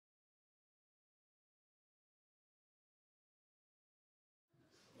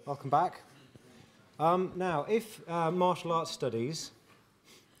welcome back. Now, if martial arts studies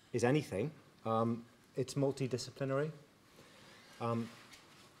is anything, it's multidisciplinary.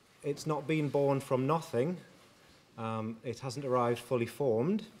 It's not been born from nothing. It hasn't arrived fully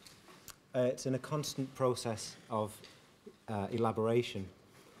formed. It's in a constant process of elaboration.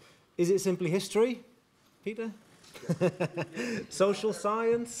 Is it simply history, Peter? Social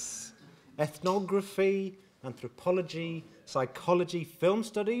science, ethnography, anthropology, psychology, film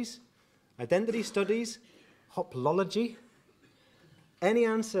studies, identity studies, hopology? Any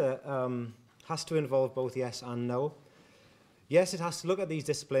answer has to involve both yes and no. Yes, it has to look at these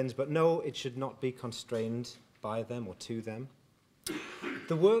disciplines, but no, it should not be constrained by them or to them.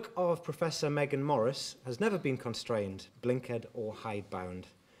 The work of Professor Meaghan Morris has never been constrained, blinkered, or hidebound.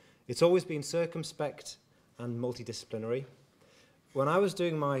 It's always been circumspect and multidisciplinary. When I was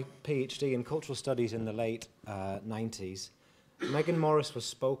doing my PhD in cultural studies in the late 90s, Meaghan Morris was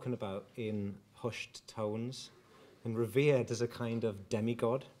spoken about in hushed tones and revered as a kind of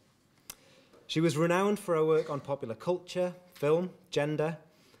demigod. She was renowned for her work on popular culture, film, gender,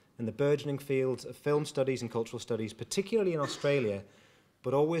 and the burgeoning fields of film studies and cultural studies, particularly in Australia,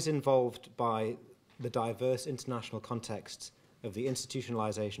 but always involved by the diverse international contexts of the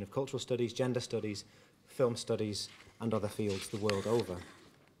institutionalization of cultural studies, gender studies, film studies, and other fields the world over.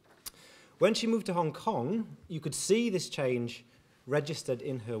 When she moved to Hong Kong, you could see this change registered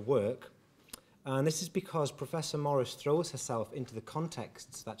in her work, and this is because Professor Morris throws herself into the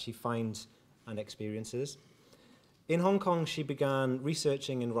contexts that she finds and experiences. In Hong Kong, she began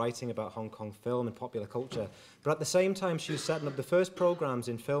researching and writing about Hong Kong film and popular culture, but at the same time, she was setting up the first programs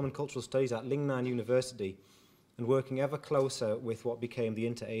in film and cultural studies at Lingnan University and working ever closer with what became the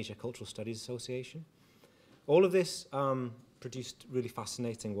Inter-Asia Cultural Studies Association. All of this produced really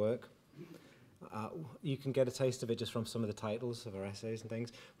fascinating work. You can get a taste of it just from some of the titles of her essays and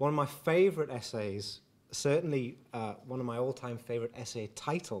things. One of my favorite essays, certainly one of my all-time favorite essay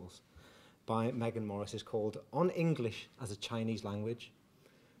titles by Meaghan Morris, is called On English as a Chinese Language.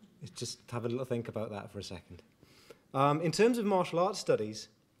 Just have a little think about that for a second. In terms of martial arts studies,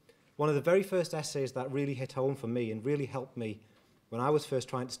 one of the very first essays that really hit home for me and really helped me when I was first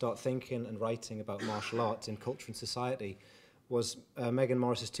trying to start thinking and writing about martial arts in culture and society was Meaghan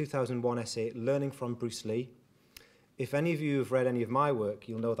Morris's 2001 essay, Learning from Bruce Lee. If any of you have read any of my work,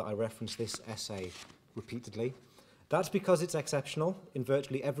 you'll know that I reference this essay repeatedly. That's because it's exceptional in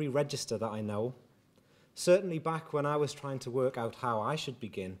virtually every register that I know. Certainly back when I was trying to work out how I should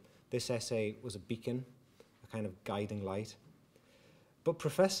begin, this essay was a beacon, a kind of guiding light. But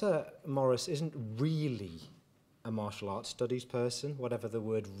Professor Morris isn't really a martial arts studies person, whatever the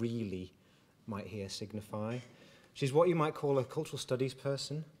word really might here signify. She's what you might call a cultural studies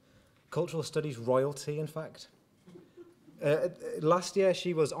person, cultural studies royalty, in fact. Last year,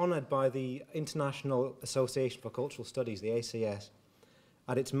 she was honoured by the International Association for Cultural Studies, the ACS,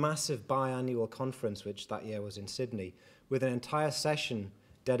 at its massive biannual conference, which that year was in Sydney, with an entire session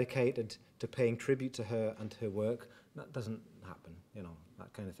dedicated to paying tribute to her and her work. That doesn't happen, you know,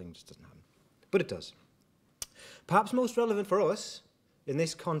 that kind of thing just doesn't happen. But it does. Perhaps most relevant for us in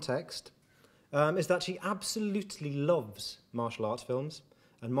this context is that she absolutely loves martial arts films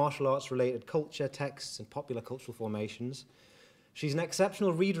and martial arts related culture, texts, and popular cultural formations. She's an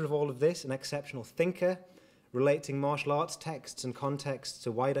exceptional reader of all of this, an exceptional thinker, relating martial arts texts and contexts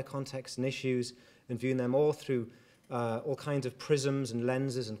to wider contexts and issues, and viewing them all through all kinds of prisms and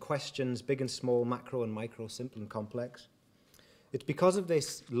lenses and questions, big and small, macro and micro, simple and complex. It's because of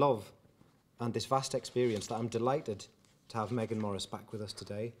this love and this vast experience that I'm delighted to have Meaghan Morris back with us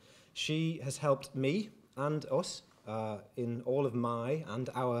today. She has helped me and us in all of my and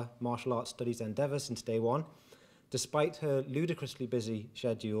our martial arts studies endeavours since day one. Despite her ludicrously busy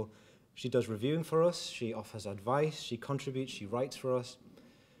schedule, she does reviewing for us, she offers advice, she contributes, she writes for us.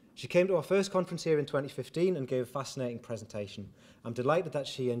 She came to our first conference here in 2015 and gave a fascinating presentation. I'm delighted that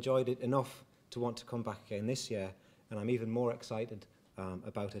she enjoyed it enough to want to come back again this year, and I'm even more excited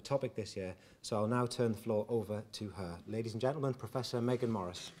about her topic this year. So I'll now turn the floor over to her. Ladies and gentlemen, Professor Meaghan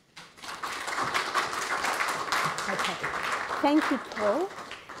Morris. Okay. Thank you, Paul.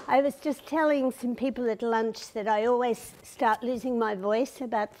 I was just telling some people at lunch that I always start losing my voice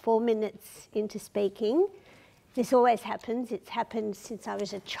about 4 minutes into speaking. This always happens. It's happened since I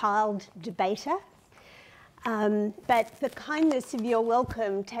was a child debater. But the kindness of your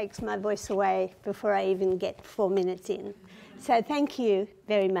welcome takes my voice away before I even get 4 minutes in. So thank you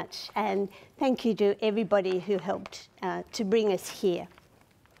very much, and thank you to everybody who helped to bring us here.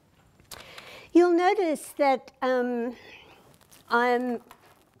 You'll notice that I'm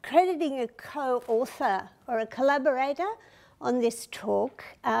crediting a co-author or a collaborator on this talk.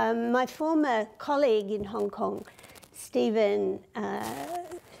 My former colleague in Hong Kong, Stephen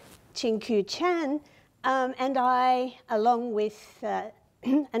Ching-Kyu Chan, and I, along with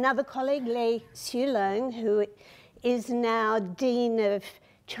another colleague, Lei Xiulong, who is now Dean of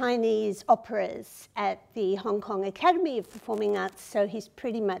Chinese Operas at the Hong Kong Academy of Performing Arts, so he's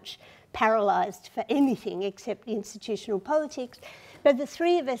pretty much paralysed for anything except institutional politics. But the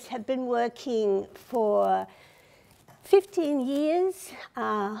three of us have been working for 15 years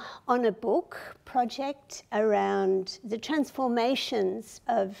on a book project around the transformations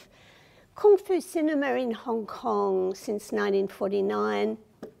of Kung Fu cinema in Hong Kong since 1949.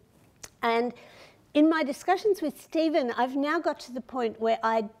 And in my discussions with Stephen, I've now got to the point where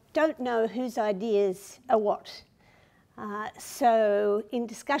I don't know whose ideas are what. So in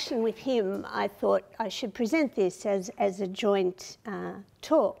discussion with him, I thought I should present this as a joint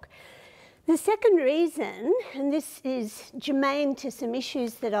talk. The second reason, and this is germane to some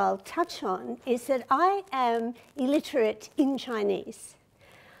issues that I'll touch on, is that I am illiterate in Chinese.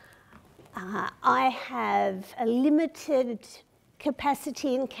 I have a limited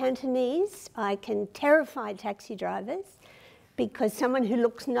capacity in Cantonese. I can terrify taxi drivers because someone who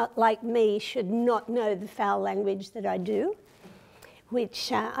looks not like me should not know the foul language that I do,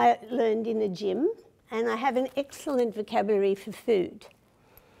 which I learned in a gym, and I have an excellent vocabulary for food.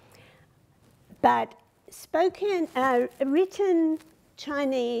 But written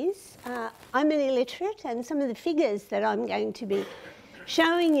Chinese, I'm an illiterate, and some of the figures that I'm going to be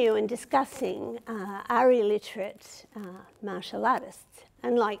showing you and discussing are illiterate martial artists.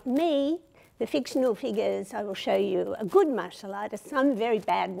 And like me, the fictional figures I will show you are good martial artists. I'm a very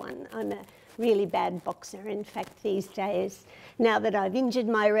bad one. I'm a really bad boxer. In fact, these days, now that I've injured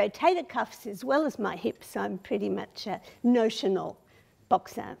my rotator cuffs as well as my hips, I'm pretty much a notional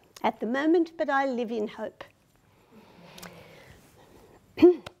boxer at the moment, but I live in hope.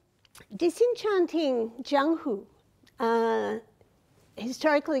 Disenchanting Jianghu,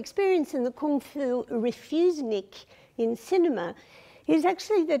 historical experience in the Kung Fu Refusenik in cinema, is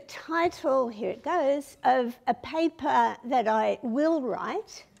actually the title, here it goes, of a paper that I will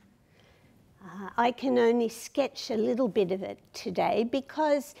write. I can only sketch a little bit of it today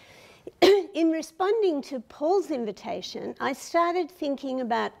because in responding to Paul's invitation, I started thinking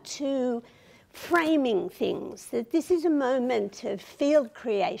about two framing things, that this is a moment of field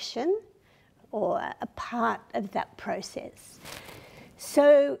creation or a part of that process.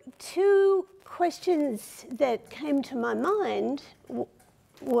 So two questions that came to my mind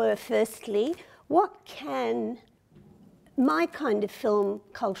were, firstly, what can my kind of film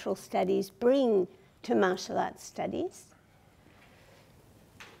cultural studies bring to martial arts studies?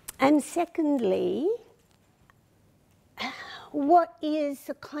 And secondly, what is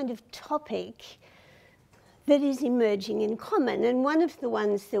the kind of topic that is emerging in common? And one of the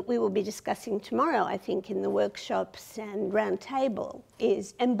ones that we will be discussing tomorrow, I think, in the workshops and round table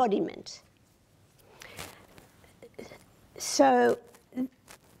is embodiment. So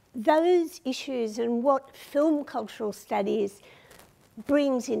those issues and what film cultural studies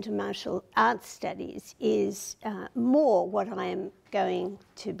brings into martial arts studies is more what I am going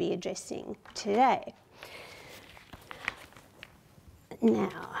to be addressing today. Now,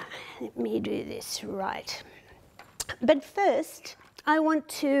 let me do this right. But first, I want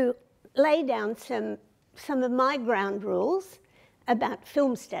to lay down some of my ground rules about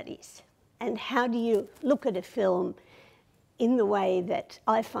film studies and how do you look at a film in the way that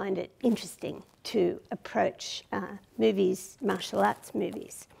I find it interesting to approach movies, martial arts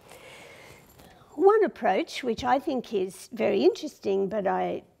movies. One approach, which I think is very interesting, but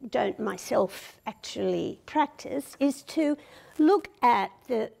I don't myself actually practice, is to look at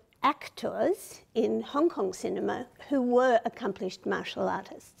the actors in Hong Kong cinema who were accomplished martial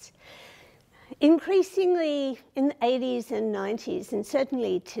artists. Increasingly in the 80s and 90s, and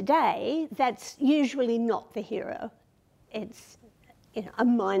certainly today, that's usually not the hero. It's, you know, a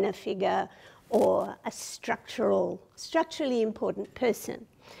minor figure or a structurally important person.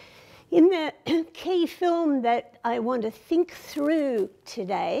 In the key film that I want to think through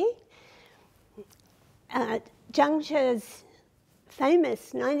today, Zhang Zhe's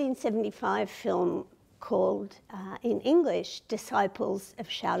famous 1975 film called, in English, Disciples of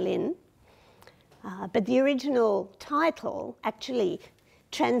Shaolin, but the original title actually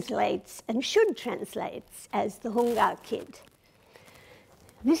translates and should translate as The Hungar Kid.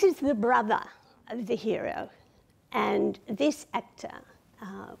 This is the brother of the hero, and this actor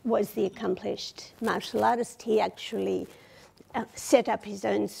was the accomplished martial artist. He actually set up his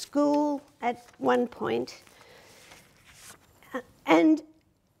own school at one point. And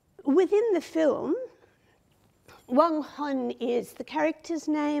within the film, Wang Hon is the character's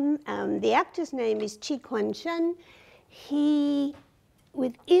name. The actor's name is Chi Kwan-shen. He,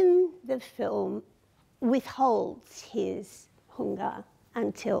 within the film, withholds his Hunggar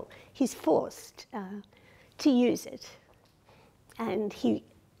until he's forced to use it. And he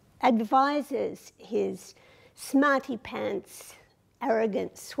advises his smarty-pants,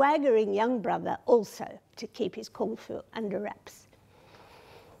 arrogant, swaggering young brother also to keep his kung fu under wraps.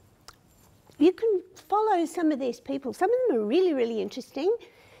 You can follow some of these people. Some of them are really, really interesting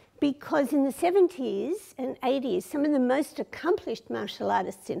because in the 70s and 80s, some of the most accomplished martial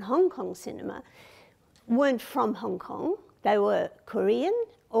artists in Hong Kong cinema weren't from Hong Kong. They were Korean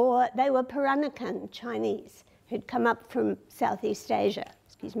or they were Peranakan Chinese who'd come up from Southeast Asia,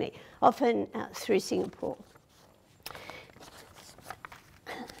 often through Singapore.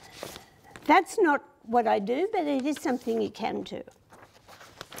 That's not what I do, but it is something you can do.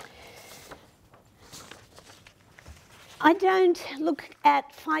 I don't look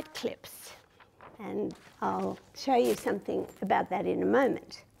at fight clips, and I'll show you something about that in a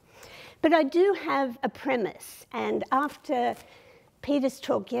moment. But I do have a premise, and after Peter's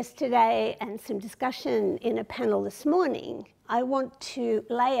talk yesterday and some discussion in a panel this morning, I want to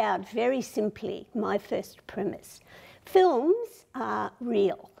lay out very simply my first premise. Films are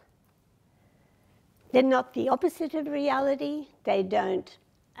real. They're not the opposite of reality. They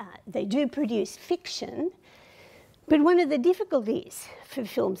do produce fiction. But one of the difficulties for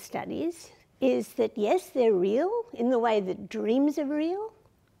film studies is that, yes, they're real in the way that dreams are real,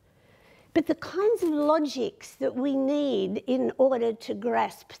 but the kinds of logics that we need in order to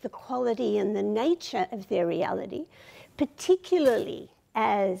grasp the quality and the nature of their reality, particularly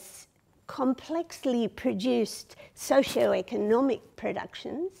as complexly produced socio-economic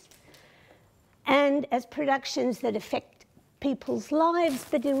productions, and as productions that affect people's lives,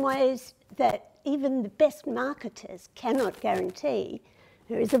 but in ways that even the best marketers cannot guarantee.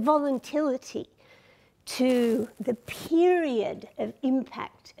 There is a volatility to the period of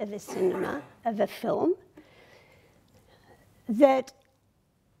impact of a cinema, of a film, that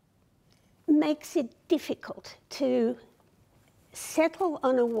makes it difficult to settle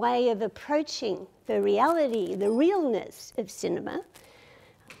on a way of approaching the reality, the realness of cinema,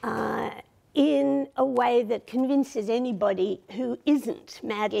 in a way that convinces anybody who isn't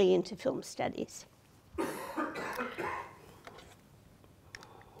madly into film studies.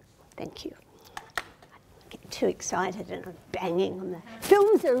 Thank you. I get too excited and I'm banging on that.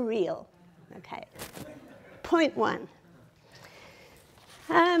 Films are real. Okay. Point one.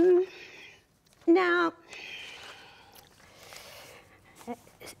 Now,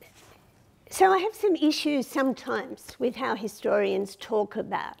 so I have some issues sometimes with how historians talk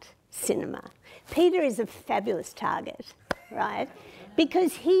about cinema. Peter is a fabulous target, right?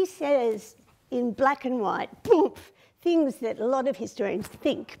 Because he says in black and white, boom, things that a lot of historians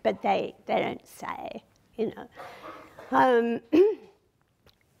think, but they don't say, you know.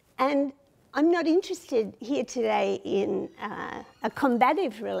 And I'm not interested here today in a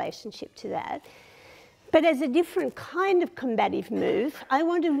combative relationship to that, but as a different kind of combative move, I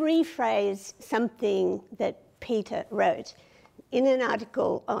want to rephrase something that Peter wrote in an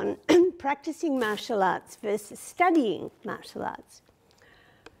article on practicing martial arts versus studying martial arts.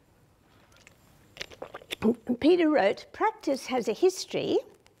 Peter wrote, practice has a history,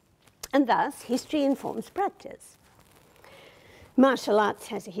 and thus history informs practice. Martial arts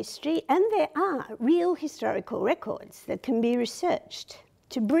has a history, and there are real historical records that can be researched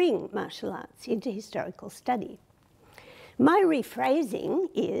to bring martial arts into historical study. My rephrasing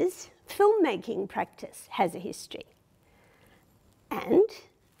is filmmaking practice has a history. And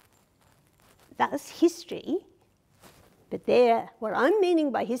thus history, but there, what I'm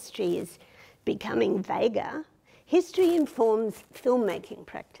meaning by history is becoming vaguer. History informs filmmaking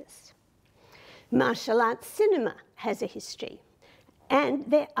practice. Martial arts cinema has a history. And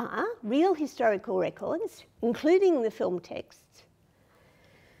there are real historical records, including the film texts,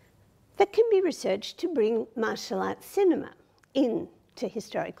 that can be researched to bring martial arts cinema into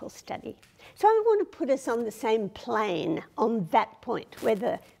historical study. So I want to put us on the same plane on that point,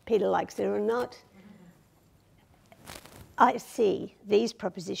 whether Peter likes it or not. I see these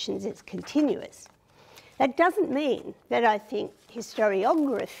propositions as continuous. That doesn't mean that I think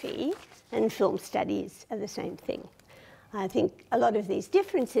historiography and film studies are the same thing. I think a lot of these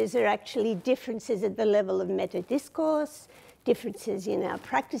differences are actually differences at the level of meta-discourse, differences in our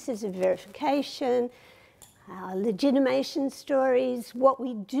practices of verification, our legitimation stories, what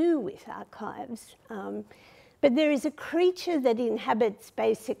we do with archives. But there is a creature that inhabits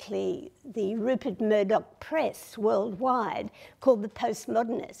basically the Rupert Murdoch press worldwide called the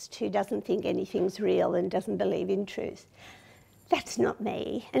postmodernist, who doesn't think anything's real and doesn't believe in truth. That's not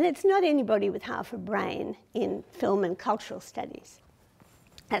me, and it's not anybody with half a brain in film and cultural studies.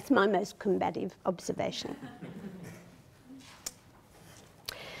 That's my most combative observation.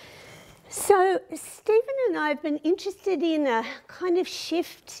 So Stephen and I have been interested in a kind of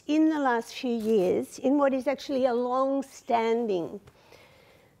shift in the last few years in what is actually a long-standing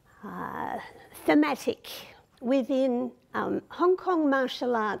thematic within Hong Kong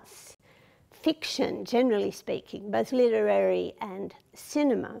martial arts fiction, generally speaking, both literary and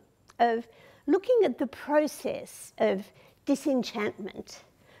cinema, of looking at the process of disenchantment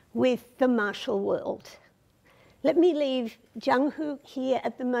with the martial world. Let me leave Zhang Hu here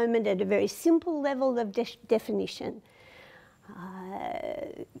at the moment at a very simple level of definition.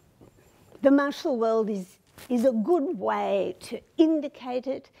 The martial world is a good way to indicate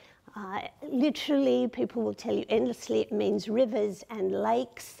it. Literally, people will tell you endlessly it means rivers and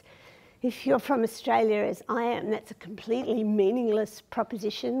lakes. If you're from Australia, as I am, that's a completely meaningless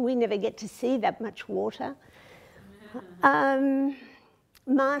proposition. We never get to see that much water.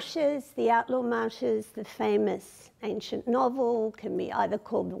 Marshes, the Outlaw Marshes, the famous ancient novel, can be either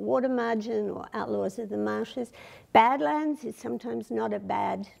called The Water Margin or Outlaws of the Marshes. Badlands is sometimes not a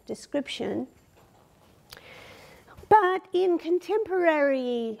bad description. But in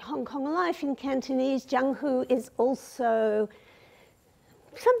contemporary Hong Kong life in Cantonese, Zhang Hu is also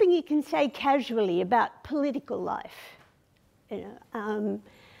something you can say casually about political life.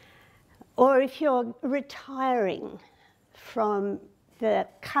 Or if you're retiring from the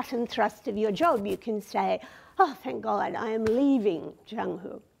cut and thrust of your job, you can say, oh, thank God, I am leaving Zhang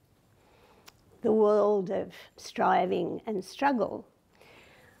Hu, the world of striving and struggle.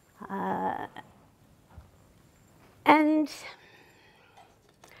 And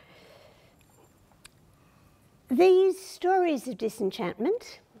these stories of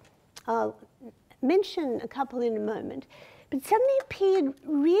disenchantment, I'll mention a couple in a moment, but suddenly appeared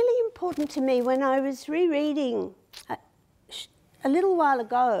really important to me when I was rereading a little while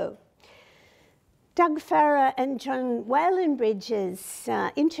ago Doug Farrar and John Whalenbridge's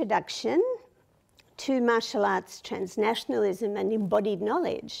introduction to martial arts transnationalism and embodied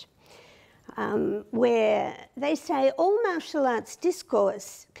knowledge, where they say all martial arts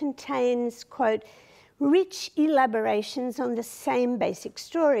discourse contains, quote, rich elaborations on the same basic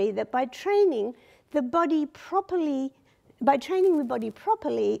story, that by training the body properly,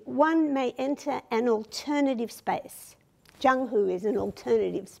 one may enter an alternative space. Zhang Hu is an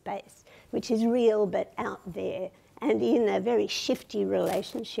alternative space, which is real but out there and in a very shifty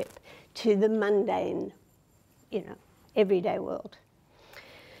relationship to the mundane, everyday world.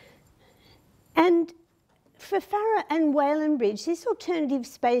 And for Farrar and Whalenbridge, this alternative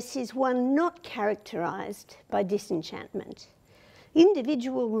space is one not characterised by disenchantment.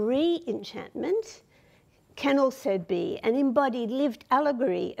 Individual re-enchantment can also be an embodied lived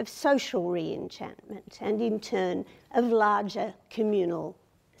allegory of social re-enchantment and in turn of larger communal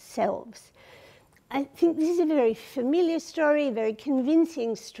selves. I think this is a very familiar story, a very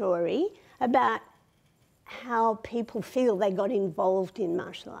convincing story about how people feel they got involved in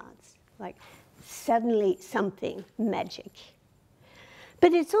martial arts, like suddenly something magic.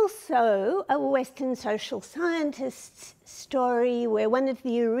 But it's also a Western social scientist's story where one of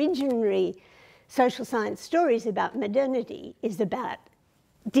the originary social science stories about modernity is about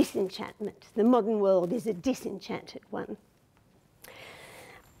disenchantment. The modern world is a disenchanted one.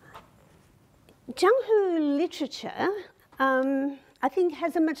 Zhang Hu literature, I think,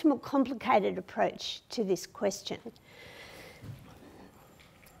 has a much more complicated approach to this question.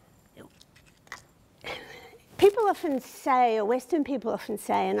 People often say, or Western people often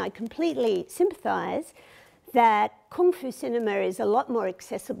say, and I completely sympathise, that Kung Fu cinema is a lot more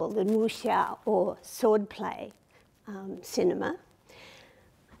accessible than wuxia or swordplay cinema.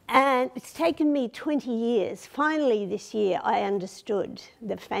 And it's taken me 20 years. Finally, this year, I understood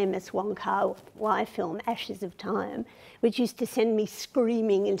the famous Wong Kar-wai film, Ashes of Time, which used to send me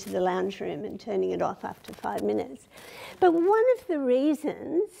screaming into the lounge room and turning it off after 5 minutes. But one of the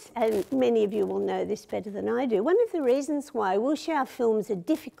reasons, and many of you will know this better than I do, one of the reasons why wuxia films are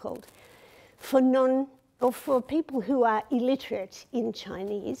difficult for people who are illiterate in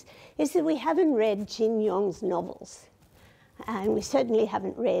Chinese is that we haven't read Jin Yong's novels. And we certainly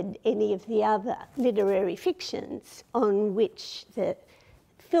haven't read any of the other literary fictions on which the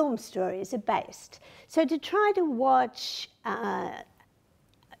film stories are based. So to try to watch a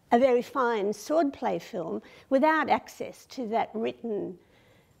very fine swordplay film without access to that written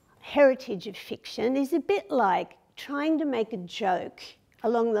heritage of fiction is a bit like trying to make a joke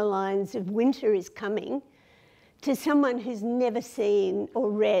along the lines of winter is coming to someone who's never seen or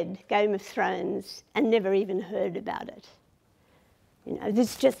read Game of Thrones and never even heard about it. You know,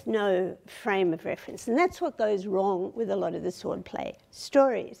 there's just no frame of reference. And that's what goes wrong with a lot of the swordplay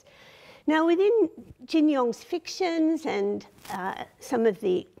stories. Now, within Jin Yong's fictions and some of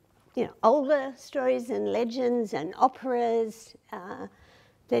the older stories and legends and operas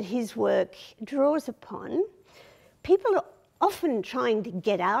that his work draws upon, people are often trying to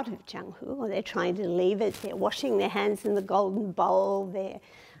get out of Jianghu, or they're trying to leave it. They're washing their hands in the golden bowl. They're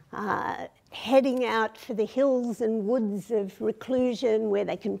heading out for the hills and woods of reclusion where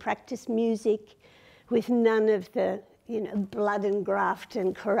they can practice music with none of the blood and graft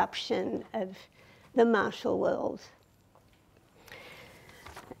and corruption of the martial world.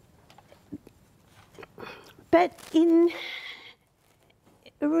 But in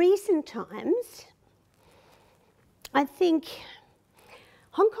recent times, I think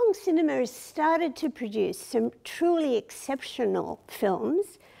Hong Kong cinema has started to produce some truly exceptional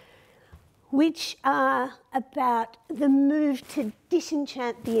films which are about the move to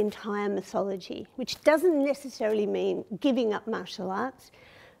disenchant the entire mythology, which doesn't necessarily mean giving up martial arts,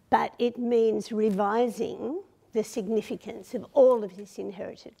 but it means revising the significance of all of this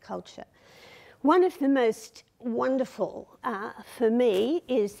inherited culture. One of the most wonderful for me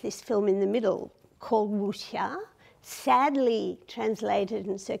is this film in the middle called Wuxia, sadly translated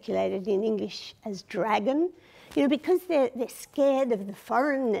and circulated in English as Dragon. Because they're scared of the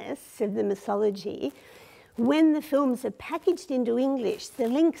foreignness of the mythology, when the films are packaged into English, the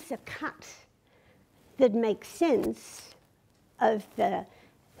links are cut that make sense of the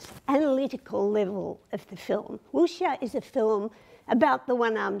analytical level of the film. Wuxia is a film about the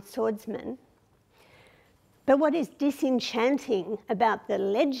one-armed swordsman. But what is disenchanting about the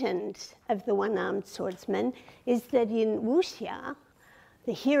legend of the one-armed swordsman is that in Wuxia,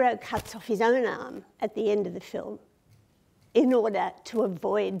 the hero cuts off his own arm at the end of the film in order to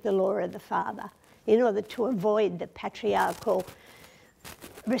avoid the law of the father, in order to avoid the patriarchal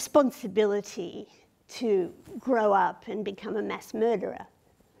responsibility to grow up and become a mass murderer.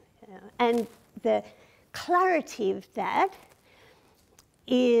 And the clarity of that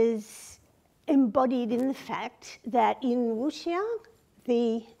is embodied in the fact that in Wuxia,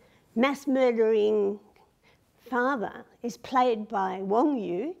 the mass murdering father is played by Wong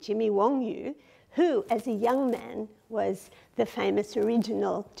Yu, Jimmy Wong Yu, who, as a young man, was the famous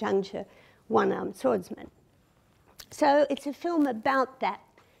original Zhangzhe one-armed swordsman. So it's a film about that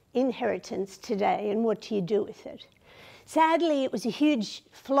inheritance today and what do you do with it. Sadly, it was a huge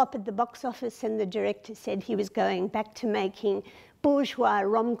flop at the box office, and the director said he was going back to making bourgeois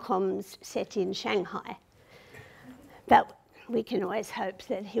rom-coms set in Shanghai. But we can always hope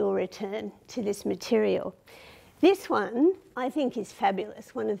that he'll return to this material. This one, I think, is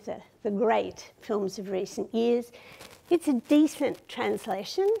fabulous, one of the great films of recent years. It's a decent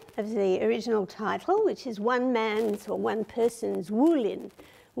translation of the original title, which is one man's or one person's Wulin.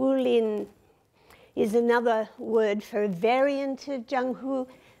 Wulin is another word for a variant of Jianghu,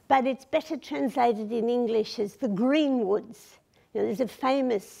 but it's better translated in English as the Green Woods. There's a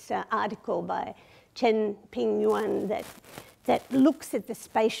famous article by Chen Pingyuan that looks at the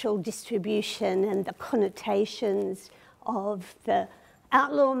spatial distribution and the connotations of the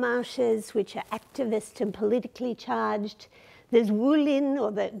outlaw marshes, which are activist and politically charged. There's Wulin,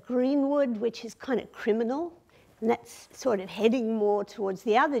 or the Greenwood, which is kind of criminal, and that's sort of heading more towards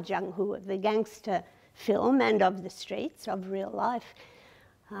the other Jianghu of the gangster film and of the streets of real life.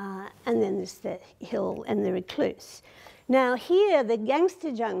 And then there's the hill and the recluse. Now here, the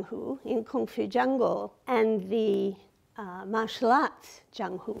gangster Jianghu in Kung Fu Jungle and the martial arts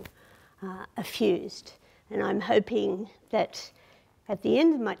Jianghu are fused. And I'm hoping that at the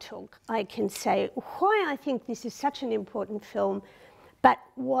end of my talk, I can say why I think this is such an important film, but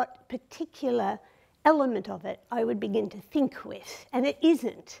what particular element of it I would begin to think with. And it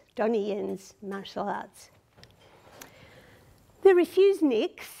isn't Donnie Yen's martial arts. The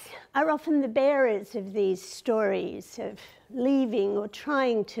refuseniks are often the bearers of these stories of leaving or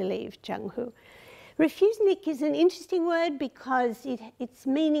trying to leave Jianghu. Refusenik is an interesting word because its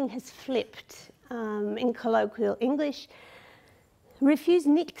meaning has flipped in colloquial English.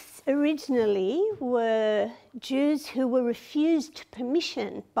 Refuseniks originally were Jews who were refused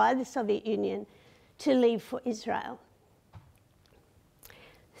permission by the Soviet Union to leave for Israel.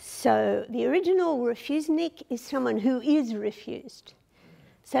 So the original refusenik is someone who is refused.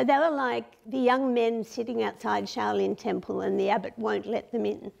 So they were like the young men sitting outside Shaolin Temple and the abbot won't let them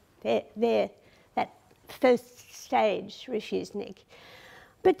in. They're that first stage refusenik.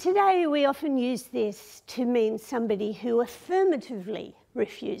 But today we often use this to mean somebody who affirmatively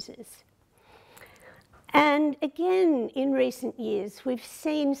refuses. And again, in recent years, we've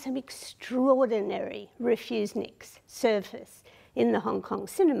seen some extraordinary refuseniks surface in the Hong Kong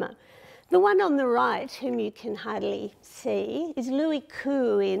cinema. The one on the right, whom you can hardly see, is Louis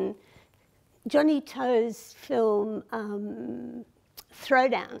Koo in Johnny To's film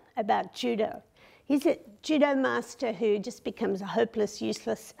Throwdown, about judo. He's a judo master who just becomes a hopeless,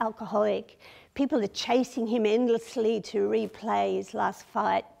 useless alcoholic. People are chasing him endlessly to replay his last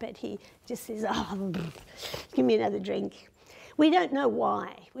fight, but he just says, oh, give me another drink. We don't know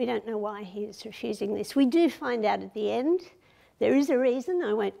why. We don't know why he is refusing this. We do find out at the end. There is a reason.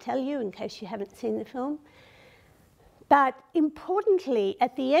 I won't tell you in case you haven't seen the film. But importantly,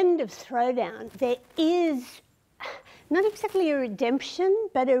 at the end of Throwdown, there is not exactly a redemption,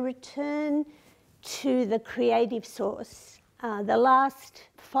 but a return to the creative source. The last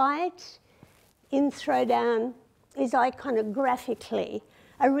fight in Throwdown is iconographically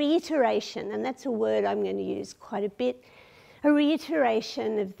a reiteration, and that's a word I'm going to use quite a bit, a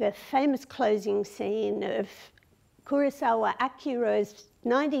reiteration of the famous closing scene of Kurosawa Akiro's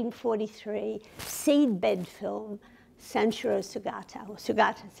 1943 seedbed film, Sanshiro Sugata, or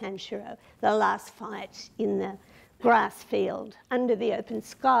Sugata Sanshiro, the last fight in the grass field under the open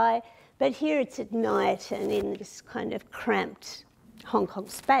sky, but here it's at night and in this kind of cramped Hong Kong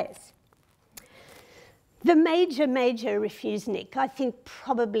space. The major refusenik, I think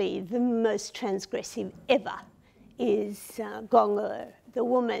probably the most transgressive ever, is Gong Er, the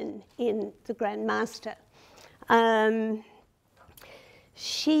woman in The Grand Master.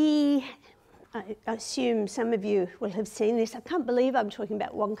 She, I assume some of you will have seen this. I can't believe I'm talking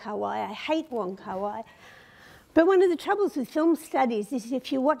about Wong Kar-wai. I hate Wong Kar-wai. But one of the troubles with film studies is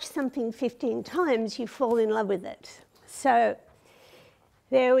if you watch something 15 times, you fall in love with it. So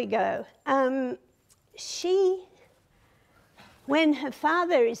there we go. She, when her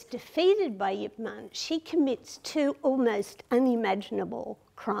father is defeated by Yip Man, she commits two almost unimaginable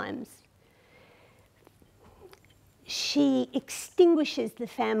crimes. She extinguishes the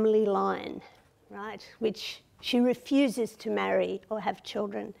family line, right, which she refuses to marry or have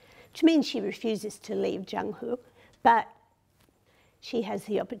children, which means she refuses to leave Jianghu, but she has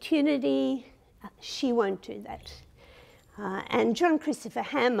the opportunity. She won't do that. And John Christopher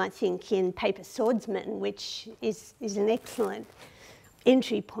Ham, I think, in Paper Swordsman, which is an excellent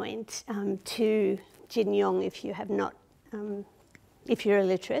entry point to Jin Yong if you have not, if you're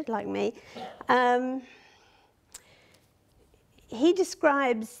illiterate like me. He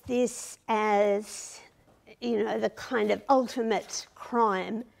describes this as, you know, the kind of ultimate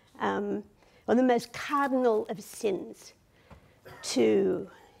crime, or the most cardinal of sins, to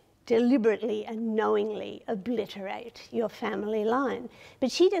deliberately and knowingly obliterate your family line.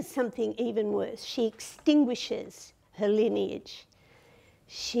 But she does something even worse. She extinguishes her lineage.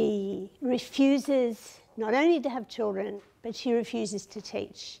 She refuses not only to have children, but she refuses to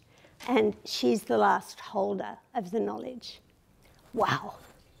teach. And she's the last holder of the knowledge. Wow.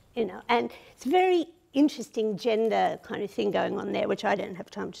 You know, and it's a very interesting gender kind of thing going on there, which I don't have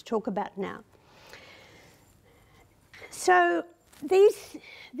time to talk about now. So these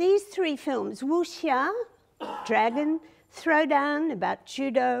three films, Wuxia, Dragon, Throwdown, about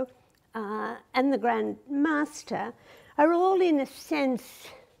judo, and The Grand Master, are all in a sense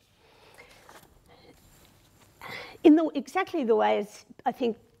in exactly the way as I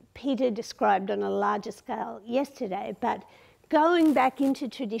think Peter described on a larger scale yesterday, but going back into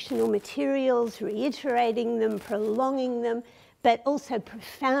traditional materials, reiterating them, prolonging them, but also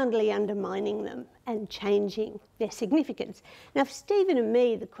profoundly undermining them and changing their significance. Now, for Stephen and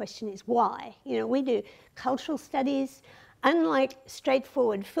me, the question is why? You know, we do cultural studies. Unlike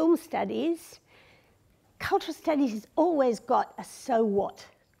straightforward film studies, cultural studies has always got a so what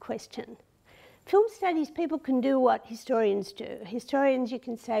question. Film studies, people can do what historians do. Historians, you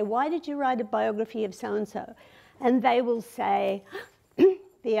can say, why did you write a biography of so-and-so? And they will say,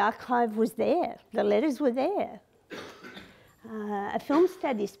 the archive was there, the letters were there. A film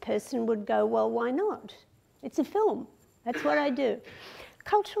studies person would go, well, why not? It's a film. That's what I do.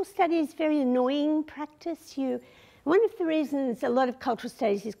 Cultural studies is very annoying practice. One of the reasons a lot of cultural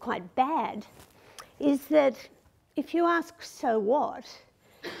studies is quite bad is that if you ask, so what,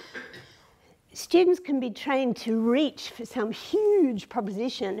 students can be trained to reach for some huge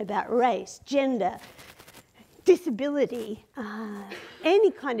proposition about race, gender, disability,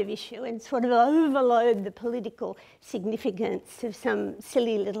 any kind of issue, and sort of overload the political significance of some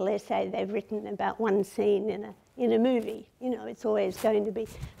silly little essay they've written about one scene in a movie. You know, it's always going to be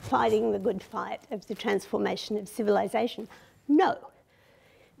fighting the good fight of the transformation of civilization. No.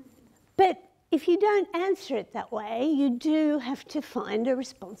 But if you don't answer it that way, you do have to find a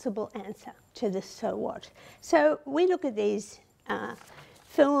responsible answer to the so what. So we look at these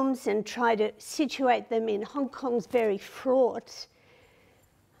films and try to situate them in Hong Kong's very fraught,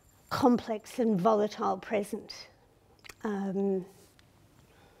 complex and volatile present.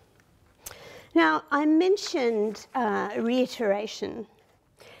 Now, I mentioned reiteration,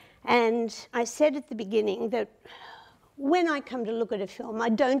 and I said at the beginning that when I come to look at a film, I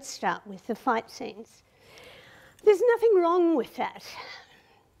don't start with the fight scenes. There's nothing wrong with that.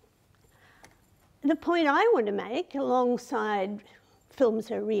 The point I want to make, alongside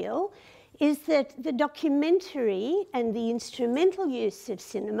films are real, is that the documentary and the instrumental use of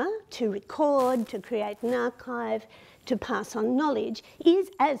cinema to record, to create an archive, to pass on knowledge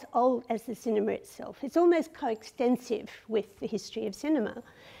is as old as the cinema itself. It's almost coextensive with the history of cinema.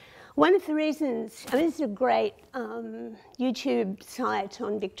 One of the reasons, I mean, this is a great YouTube site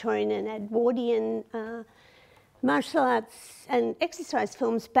on Victorian and Edwardian martial arts and exercise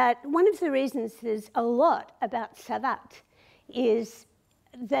films, but one of the reasons there's a lot about Savat is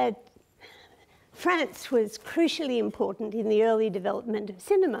that France was crucially important in the early development of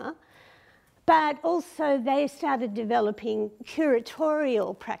cinema, but also they started developing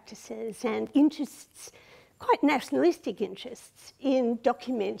curatorial practices and interests, quite nationalistic interests, in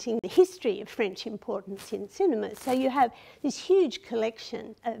documenting the history of French importance in cinema. So you have this huge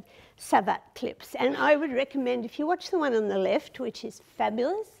collection of Savat clips. And I would recommend, if you watch the one on the left, which is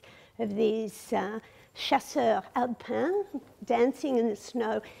fabulous, of these chasseurs alpins dancing in the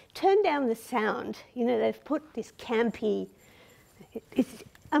snow, turn down the sound. You know, they've put this campy, it's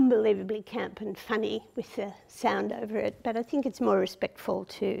unbelievably camp and funny with the sound over it, but I think it's more respectful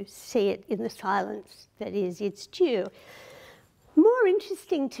to see it in the silence that is its due. More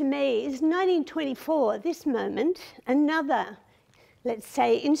interesting to me is 1924, this moment, another, let's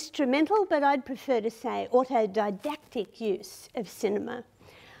say, instrumental, but I'd prefer to say autodidactic use of cinema.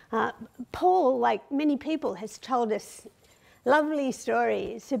 Paul, like many people, has told us lovely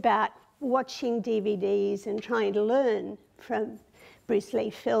stories about watching DVDs and trying to learn from Bruce Lee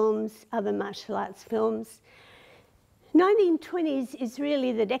films, other martial arts films. 1920s is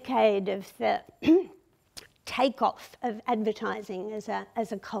really the decade of the takeoff of advertising as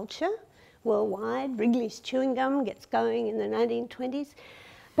a culture worldwide. Wrigley's chewing gum gets going in the 1920s.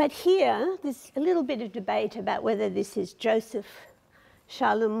 But here, there's a little bit of debate about whether this is Joseph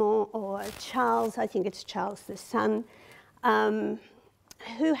Charlemont or Charles, I think it's Charles the son,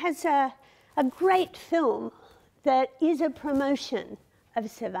 who has a great film that is a promotion of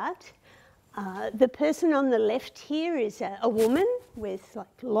Savat. The person on the left here is a woman with like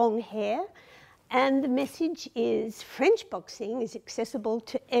long hair, and the message is French boxing is accessible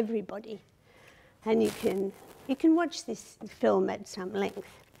to everybody. And you can watch this film at some length.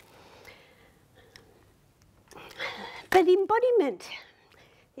 But embodiment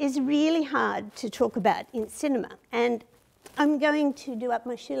is really hard to talk about in cinema, and I'm going to do up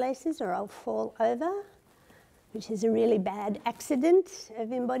my shoelaces or I'll fall over, which is a really bad accident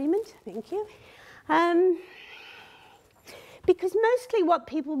of embodiment. Thank you. Because mostly what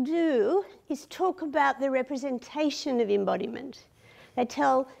people do is talk about the representation of embodiment.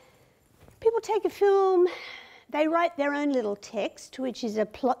 People take a film, they write their own little text, which is a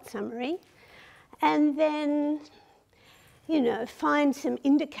plot summary, and then, you know, find some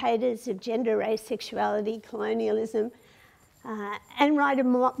indicators of gender, race, sexuality, colonialism, and write a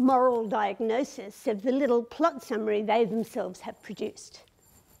moral diagnosis of the little plot summary they themselves have produced.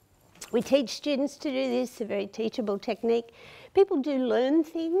 We teach students to do this, a very teachable technique. People do learn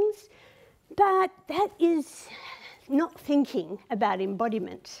things, but that is not thinking about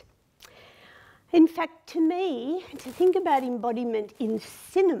embodiment. In fact, to me, to think about embodiment in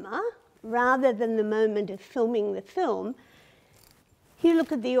cinema, rather than the moment of filming the film, you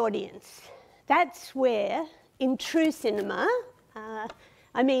look at the audience. That's where, in true cinema,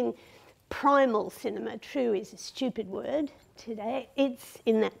 I mean, primal cinema, true is a stupid word today, it's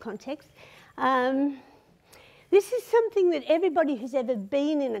in that context. This is something that everybody who's ever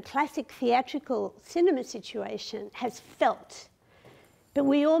been in a classic theatrical cinema situation has felt, but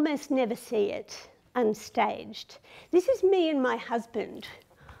we almost never see it unstaged. This is me and my husband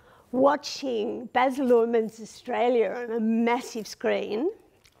watching Baz Luhrmann's Australia on a massive screen,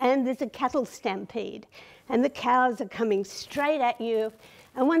 and there's a cattle stampede, and the cows are coming straight at you,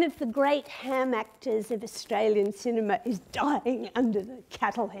 and one of the great ham actors of Australian cinema is dying under the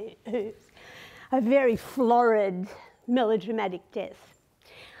cattle hooves. A very florid, melodramatic death.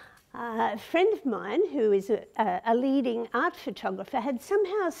 A friend of mine, who is a leading art photographer, had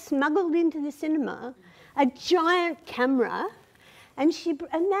somehow smuggled into the cinema a giant camera And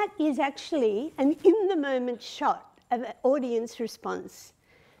that is actually an in-the-moment shot of an audience response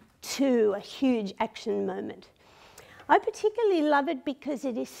to a huge action moment. I particularly love it because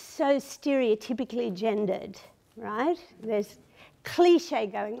it is so stereotypically gendered, right? There's cliche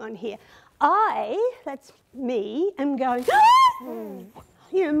going on here. That's me, am going,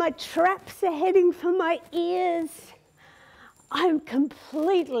 you know, my traps are heading for my ears. I'm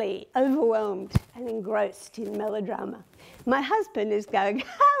completely overwhelmed and engrossed in melodrama. My husband is going,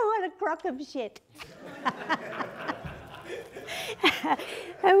 oh, what a crock of shit.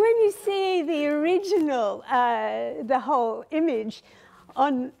 And when you see the original, the whole image,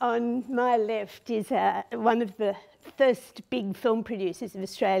 on my left is one of the first big film producers of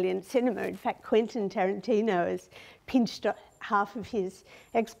Australian cinema. In fact, Quentin Tarantino has pinched half of his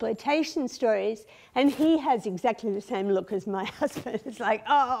exploitation stories, and he has exactly the same look as my husband. It's like,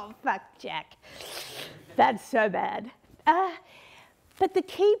 oh, fuck, Jack. That's so bad. But the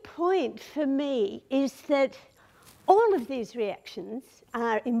key point for me is that all of these reactions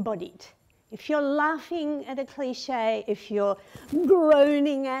are embodied. If you're laughing at a cliche, if you're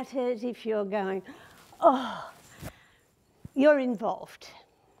groaning at it, if you're going, oh, you're involved.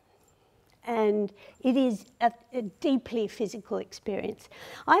 And it is a deeply physical experience.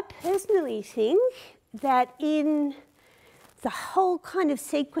 I personally think that in the whole kind of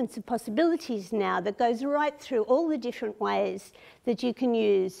sequence of possibilities now that goes right through all the different ways that you can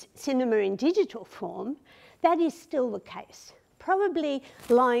use cinema in digital form, that is still the case. Probably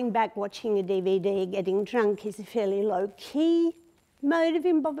lying back watching a DVD, getting drunk is a fairly low-key mode of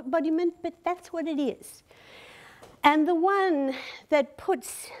embodiment, but that's what it is. And the one that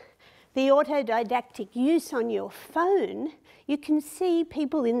puts the autodidactic use on your phone, you can see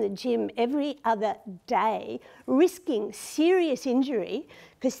people in the gym every other day risking serious injury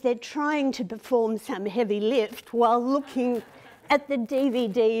because they're trying to perform some heavy lift while looking at the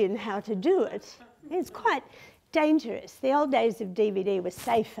DVD and how to do it. It's quite dangerous. The old days of DVD were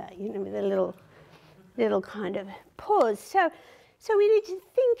safer, you know, with a little kind of pause. So we need to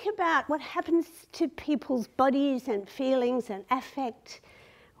think about what happens to people's bodies and feelings and affect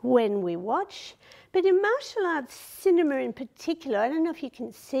when we watch. But in martial arts cinema in particular, I don't know if you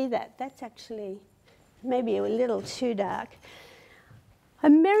can see that. That's actually maybe a little too dark.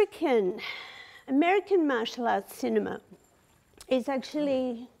 American martial arts cinema is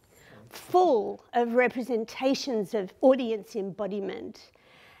actually full of representations of audience embodiment.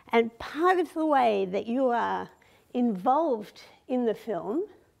 And part of the way that you are involved in the film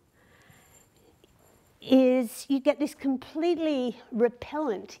is you get this completely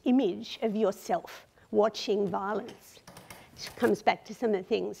repellent image of yourself watching violence. Which comes back to some of the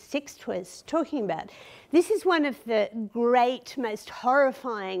things Sixt was talking about. This is one of the great, most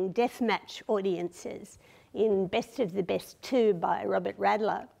horrifying deathmatch audiences in Best of the Best 2 by Robert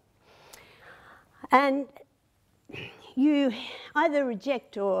Radler. And you either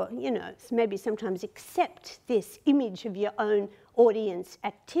reject or, you know, maybe sometimes accept this image of your own audience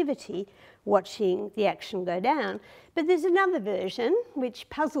activity watching the action go down. But there's another version which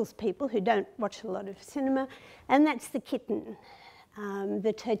puzzles people who don't watch a lot of cinema, and that's the kitten,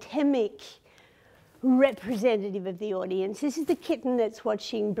 the totemic representative of the audience. This is the kitten that's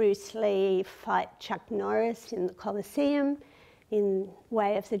watching Bruce Lee fight Chuck Norris in the Colosseum in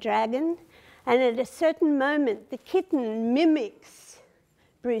Way of the Dragon. And at a certain moment, the kitten mimics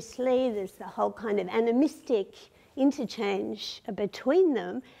Bruce Lee. There's the whole kind of animistic interchange between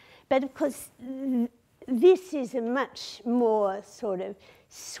them. But of course, this is a much more sort of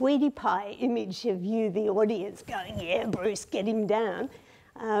sweetie pie image of you, the audience, going, yeah, Bruce, get him down.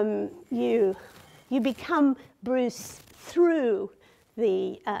 You become Bruce through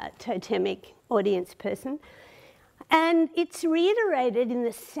the totemic audience person. And it's reiterated in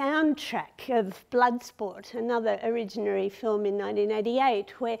the soundtrack of Bloodsport, another originary film in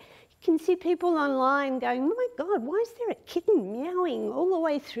 1988, where you can see people online going, oh my God, why is there a kitten meowing all the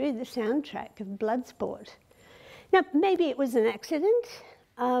way through the soundtrack of Bloodsport? Now, maybe it was an accident,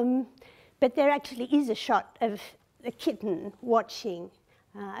 but there actually is a shot of a kitten watching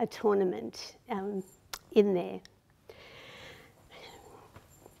a tournament in there.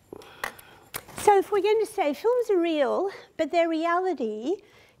 So if we're going to say films are real, but their reality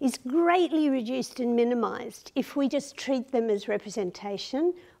is greatly reduced and minimised if we just treat them as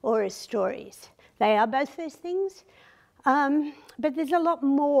representation or as stories. They are both those things, but there's a lot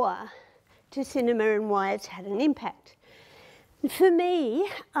more to cinema and why it's had an impact. For me,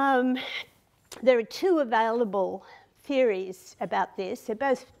 there are two available theories about this. They're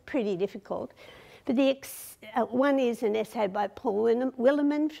both pretty difficult. But one is an essay by Paul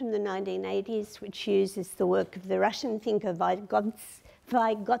Willerman from the 1980s, which uses the work of the Russian thinker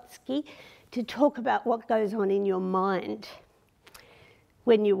Vygotsky to talk about what goes on in your mind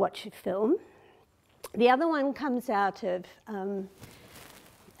when you watch a film. The other one comes out of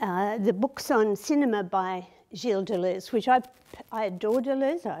the books on cinema by Gilles Deleuze, which I adore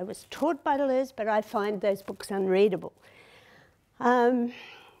Deleuze. I was taught by Deleuze, but I find those books unreadable.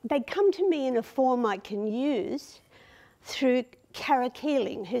 They come to me in a form I can use through Kara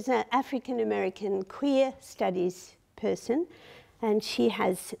Keeling, who's an African-American queer studies person, and she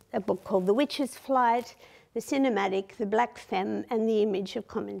has a book called The Witch's Flight, The Cinematic, The Black Femme, and The Image of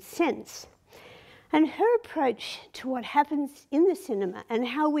Common Sense. And her approach to what happens in the cinema and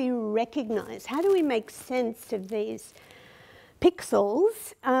how we recognise, how do we make sense of these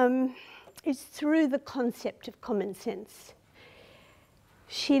pixels, is through the concept of common sense.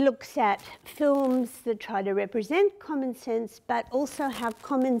 She looks at films that try to represent common sense, but also how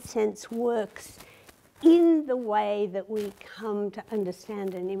common sense works in the way that we come to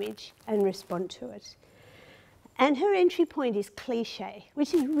understand an image and respond to it. And her entry point is cliché,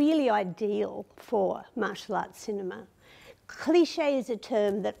 which is really ideal for martial arts cinema. Cliché is a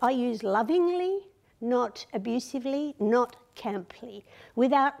term that I use lovingly, not abusively, not camply.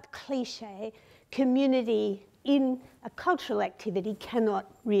 Without cliché, community in a cultural activity cannot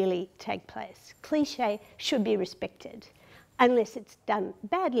really take place. Cliché should be respected, unless it's done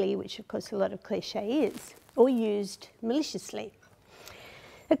badly, which of course a lot of cliché is, or used maliciously.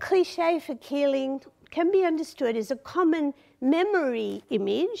 A cliché for Keeling can be understood as a common memory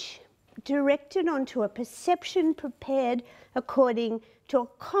image directed onto a perception prepared according to a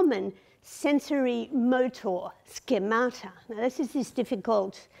common sensory motor schemata. Now this is this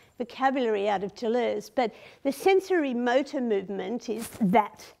difficult vocabulary out of Deleuze, but the sensory motor movement is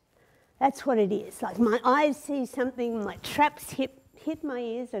that. That's what it is. Like my eyes see something, my traps hit my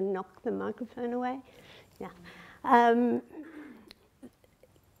ears and knock the microphone away. Yeah.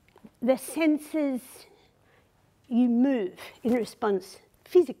 The senses, you move in response,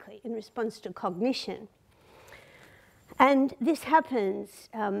 physically, in response to cognition. And this happens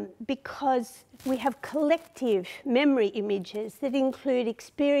because we have collective memory images that include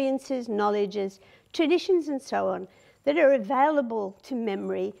experiences, knowledges, traditions, and so on that are available to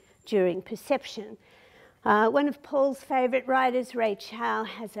memory during perception. One of Paul's favourite writers, Ray Chow,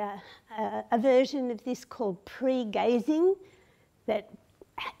 has a version of this called pre-gazing, that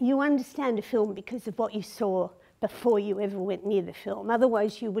you understand a film because of what you saw before you ever went near the film.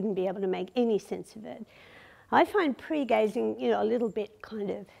 Otherwise, you wouldn't be able to make any sense of it. I find pre-gazing, a little bit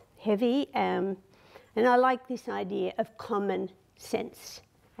kind of heavy, and I like this idea of common sense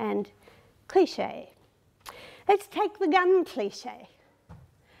and cliché. Let's take the gun cliché.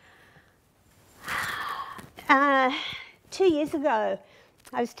 2 years ago,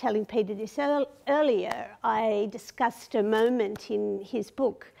 I was telling Peter this earlier, I discussed a moment in his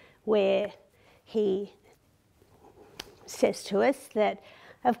book where he says to us that,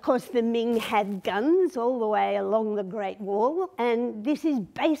 of course, the Ming had guns all the way along the Great Wall, and this is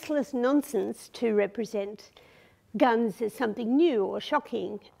baseless nonsense to represent guns as something new or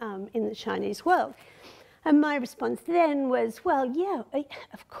shocking in the Chinese world. And my response then was, well, yeah,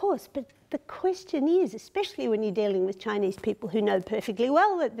 of course, but the question is, especially when you're dealing with Chinese people who know perfectly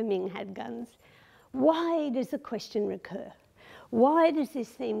well that the Ming had guns, why does the question recur? Why does this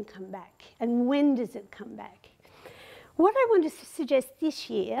theme come back? And when does it come back? What I want to suggest this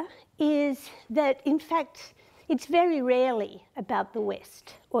year is that, in fact, it's very rarely about the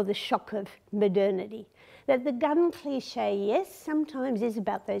West or the shock of modernity. That the gun cliché, yes, sometimes is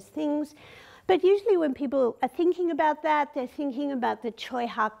about those things, but usually when people are thinking about that, they're thinking about the Choi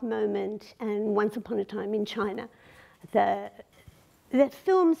Hak moment and Once Upon a Time in China. The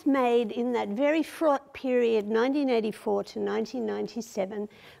films made in that very fraught period, 1984 to 1997,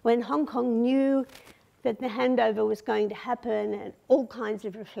 when Hong Kong knew that the handover was going to happen and all kinds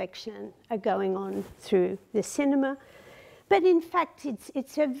of reflection are going on through the cinema. But in fact,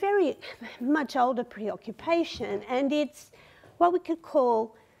 it's a very much older preoccupation, and it's what we could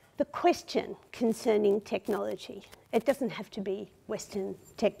call the question concerning technology. It doesn't have to be Western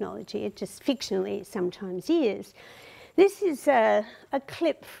technology, it just fictionally sometimes is. This is a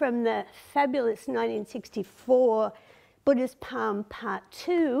clip from the fabulous 1964 Buddha's Palm Part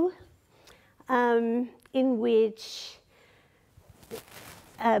 2, in which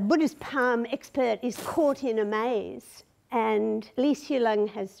a Buddha's palm expert is caught in a maze, and Li Xuleng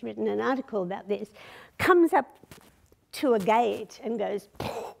has written an article about this, comes up to a gate and goes,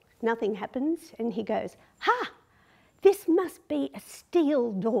 nothing happens, and he goes, ha, this must be a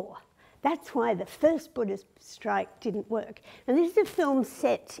steel door. That's why the first Buddhist strike didn't work. And this is a film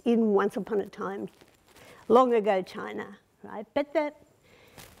set in once upon a time, long ago China, right? But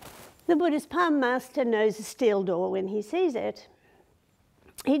the Buddhist palm master knows a steel door when he sees it.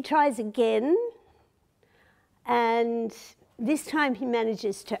 He tries again, and this time he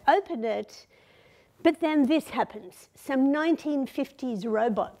manages to open it, but then this happens. Some 1950s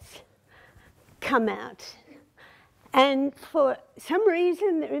robots come out. And for some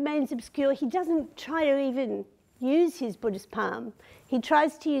reason that remains obscure, he doesn't try to even use his Buddhist palm. He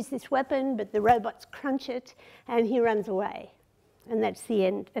tries to use this weapon, but the robots crunch it, and he runs away. And that's the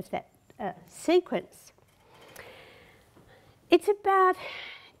end of that sequence. It's about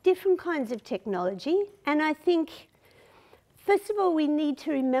different kinds of technology, and I think, first of all, we need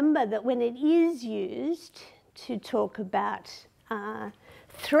to remember that when it is used to talk about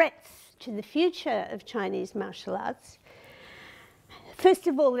threats to the future of Chinese martial arts, first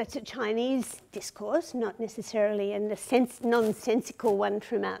of all, that's a Chinese discourse, not necessarily a nonsensical one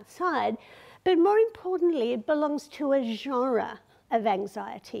from outside, but more importantly, it belongs to a genre of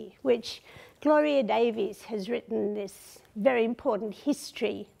anxiety, which Gloria Davies has written this very important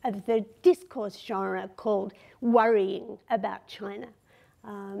history of the discourse genre called Worrying About China,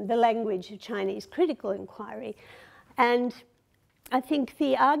 the language of Chinese critical inquiry. And I think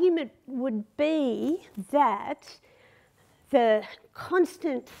the argument would be that the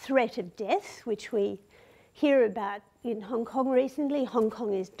constant threat of death, which we hear about in Hong Kong recently, Hong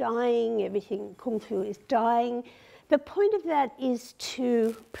Kong is dying, everything Kung Fu is dying. The point of that is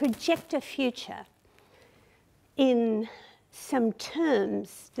to project a future in some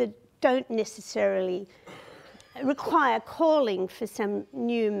terms that don't necessarily require calling for some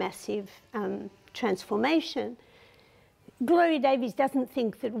new massive transformation. Gloria Davies doesn't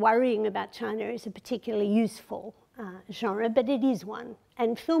think that worrying about China is a particularly useful genre, but it is one.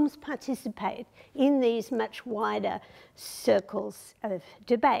 And films participate in these much wider circles of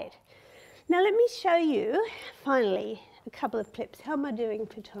debate. Now let me show you, finally, a couple of clips. How am I doing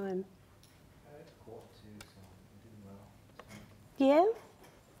for time? It's 1:45, so I'm doing well.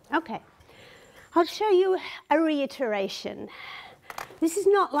 Yeah? Okay. I'll show you a reiteration. This is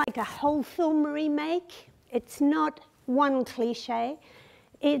not like a whole film remake. It's not one cliche.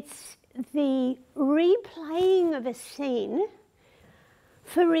 It's the replaying of a scene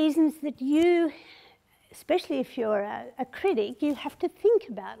for reasons that you, especially if you're a critic, you have to think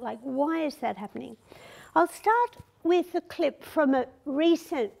about, like, why is that happening? I'll start with a clip from a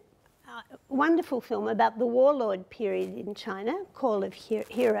recent wonderful film about the warlord period in China, Call of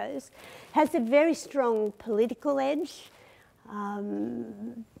Heroes. Has a very strong political edge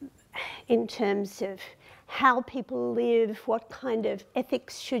in terms of how people live, what kind of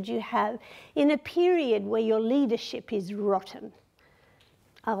ethics should you have in a period where your leadership is rotten.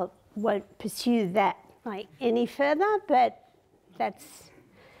 I won't pursue that any further, but that's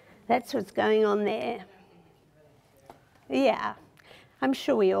what's going on there. Yeah, I'm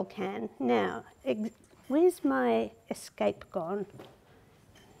sure we all can. Now, where's my escape gone?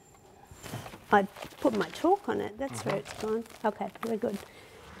 I put my chalk on it, that's where it's gone. Okay, very good.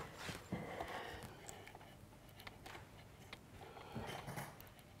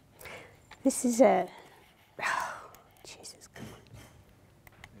 This is a, oh, Jesus, come on.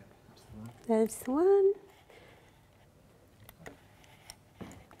 That's the one.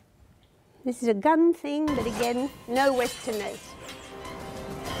 This is a gun thing, but again, no Westerners.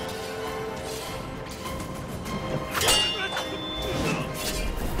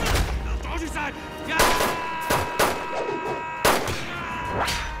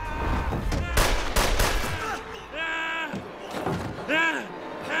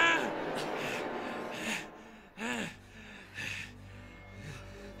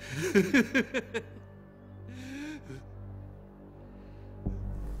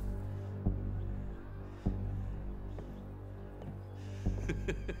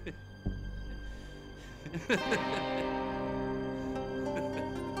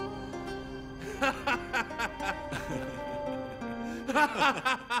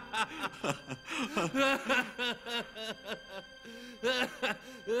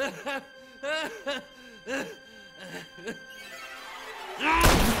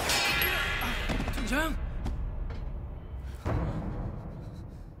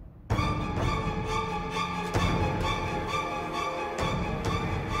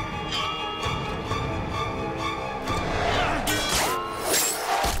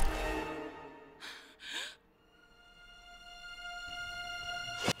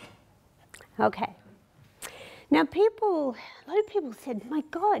 Okay. Now a lot of people said, my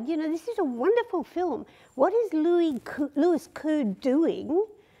God, this is a wonderful film. What is Louis Koo doing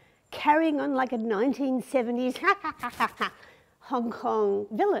carrying on like a 1970s Hong Kong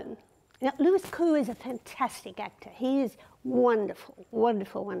villain. Now, Louis Koo is a fantastic actor. He is wonderful,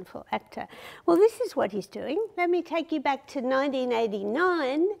 wonderful, wonderful actor. Well, this is what he's doing. Let me take you back to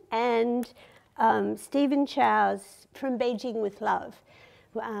 1989 and Stephen Chow's From Beijing with Love,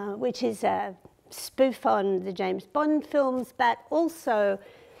 which is a spoof on the James Bond films, but also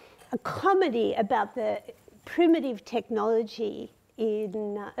a comedy about the primitive technology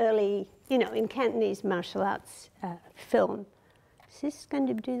in early, in Cantonese martial arts film. Is this going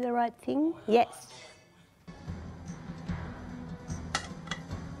to do the right thing? Yes.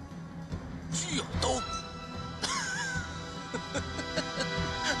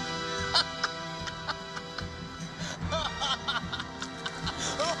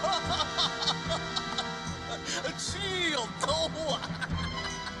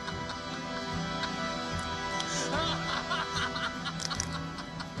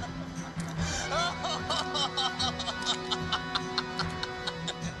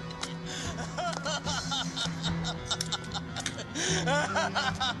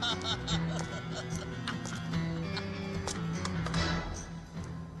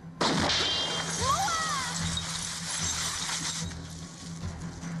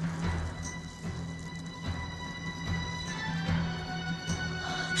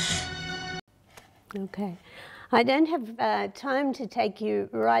 Okay. I don't have time to take you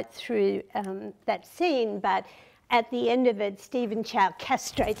right through that scene, but at the end of it, Stephen Chow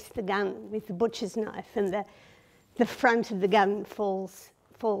castrates the gun with the butcher's knife, and the front of the gun falls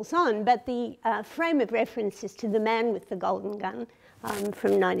on. But the frame of reference is to The Man with the Golden Gun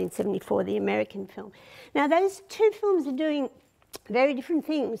from 1974, the American film. Now, those two films are doing very different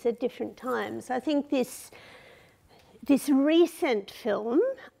things at different times. I think this recent film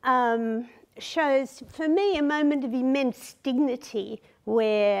shows, for me, a moment of immense dignity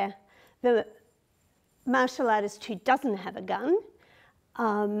where the martial artist who doesn't have a gun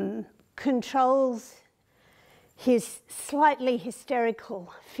controls his slightly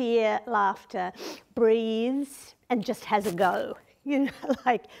hysterical fear, laughter, breathes, and just has a go.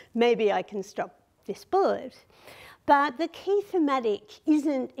 Like, maybe I can stop this bullet. But the key thematic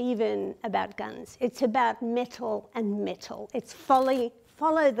isn't even about guns. It's about metal and metal. It's follow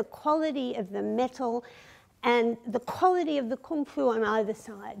the quality of the metal and the quality of the kung fu on either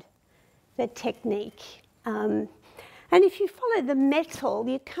side, the technique. And if you follow the metal,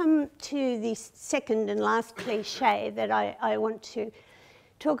 you come to the second and last cliche that I want to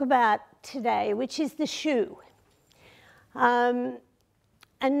talk about today, which is the shoe.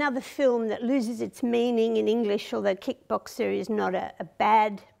 Another film that loses its meaning in English, although Kickboxer is not a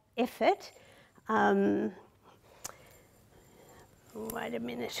bad effort. Wait a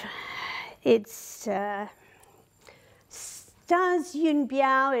minute. It stars Yun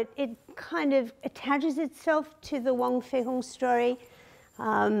Biao. It kind of attaches itself to the Wong Fei-hung story,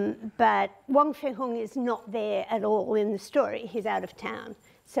 but Wong Fei-hung is not there at all in the story. He's out of town.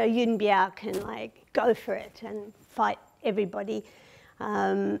 So Yun Biao can go for it and fight everybody.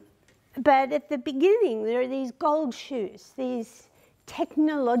 But at the beginning, there are these gold shoes, these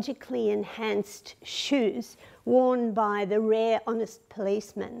technologically enhanced shoes worn by the rare honest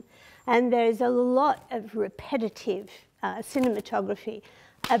policeman. And there's a lot of repetitive cinematography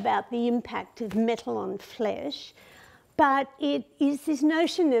about the impact of metal on flesh. But it is this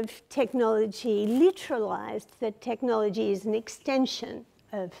notion of technology literalized, that technology is an extension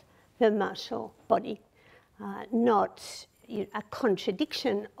of the martial body, not a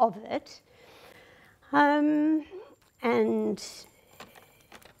contradiction of it. And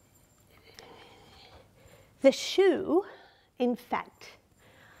the shoe, in fact,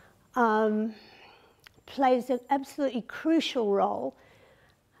 plays an absolutely crucial role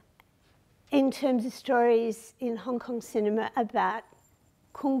in terms of stories in Hong Kong cinema about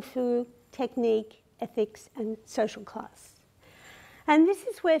kung fu, technique, ethics, and social class. And this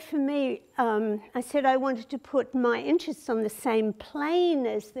is where, for me, I said I wanted to put my interests on the same plane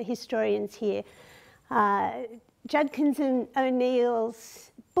as the historians here. Judkins and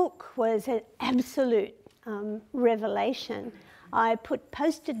O'Neill's book was an absolute revelation. I put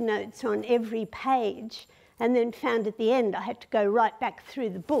post-it notes on every page and then found at the end I had to go right back through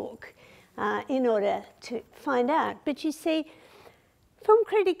the book in order to find out. But you see, film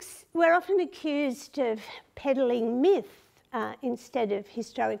critics were often accused of peddling myth instead of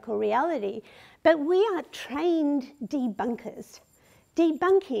historical reality, but we are trained debunkers.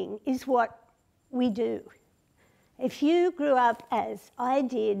 Debunking is what we do. If you grew up as I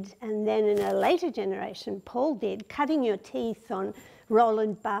did, and then in a later generation, Paul did, cutting your teeth on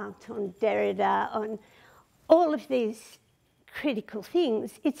Roland Barthes, on Derrida, on all of these critical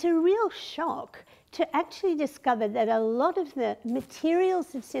things, it's a real shock to actually discover that a lot of the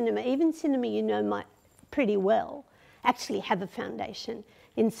materials of cinema, even cinema you know pretty well, actually have a foundation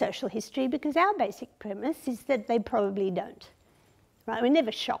in social history, because our basic premise is that they probably don't. Right? We're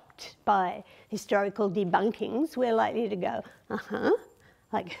never shocked by historical debunkings. We're likely to go,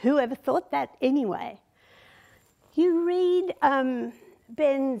 like whoever thought that anyway? You read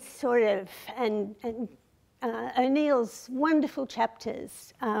Ben's sort of and O'Neill's wonderful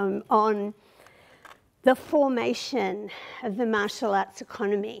chapters on the formation of the martial arts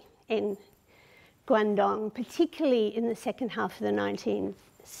economy in Guangdong, particularly in the second half of the 19th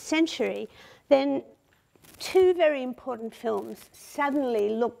century, then two very important films suddenly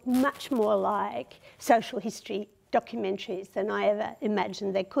look much more like social history documentaries than I ever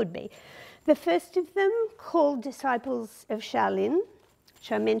imagined they could be. The first of them, called Disciples of Shaolin,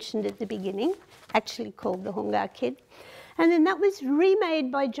 which I mentioned at the beginning, actually called The Hungar Kid. And then that was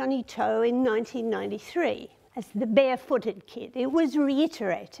remade by Johnny To in 1993 as The Barefooted Kid. It was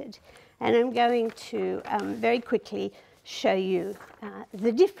reiterated. And I'm going to very quickly show you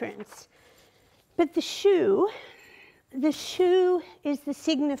the difference. But the shoe is the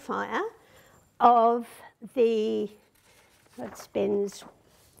signifier of the, what's Ben's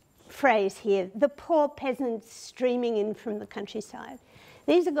phrase here, the poor peasants streaming in from the countryside.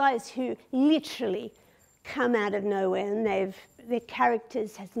 These are guys who literally come out of nowhere, and their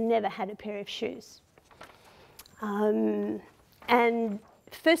characters has never had a pair of shoes. And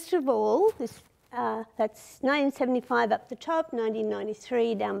first of all, that's 1975 up the top,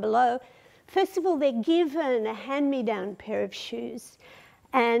 1993 down below. First of all, they're given a hand-me-down pair of shoes,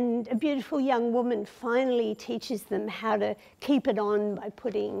 and a beautiful young woman finally teaches them how to keep it on by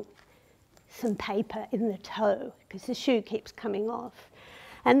putting some paper in the toe, because the shoe keeps coming off.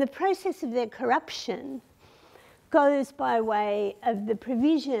 And the process of their corruption goes by way of the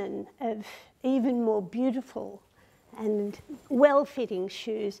provision of even more beautiful and well-fitting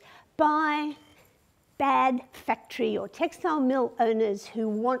shoes by bad factory or textile mill owners who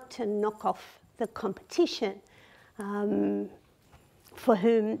want to knock off the competition, for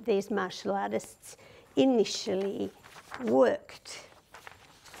whom these martial artists initially worked.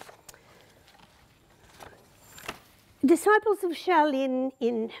 Disciples of Shaolin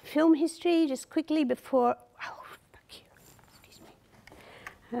in film history, just quickly before, oh, fuck you, excuse me.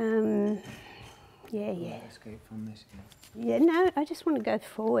 Yeah. Escape from this again. Yeah, no, I just want to go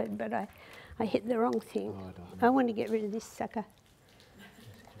forward, but I hit the wrong thing. Oh, I want to get rid of this sucker.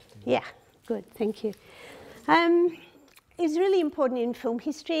 Yeah, good, thank you. It's really important in film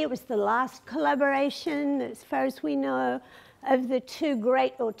history. It was the last collaboration, as far as we know, of the two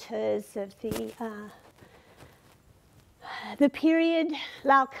great auteurs of the period,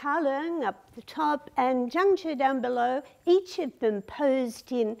 Lau Ka-leung up the top and Zhang Zhe down below. Each of them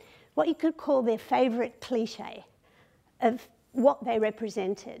posed in what you could call their favourite cliche of what they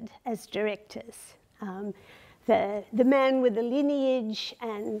represented as directors. The man with the lineage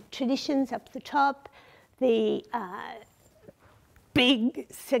and traditions up the top, the big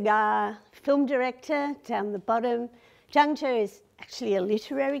cigar film director down the bottom. Zhang Zhe is actually a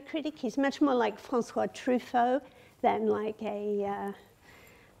literary critic. He's much more like Francois Truffaut than like a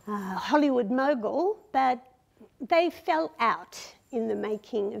Hollywood mogul, but they fell out in the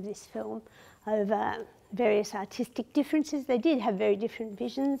making of this film over various artistic differences. They did have very different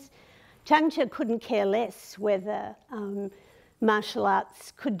visions. Zhang Zhe couldn't care less whether martial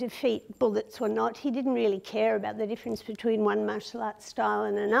arts could defeat bullets or not. He didn't really care about the difference between one martial arts style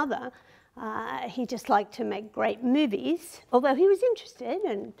and another. He just liked to make great movies, although he was interested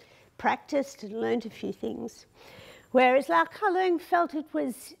and practiced and learned a few things. Whereas Lau Ka-leung felt it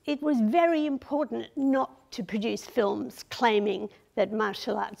was very important not to produce films claiming that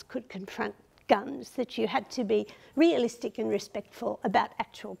martial arts could confront guns, that you had to be realistic and respectful about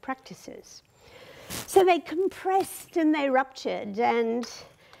actual practices. So they compressed and they ruptured, and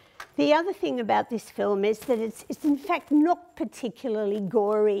the other thing about this film is that it's in fact not particularly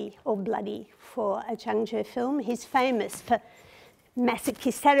gory or bloody for a Zhang Zhe film. He's famous for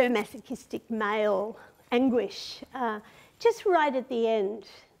sadomasochistic male anguish. Just right at the end,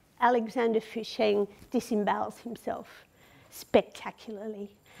 Alexander Fusheng disembowels himself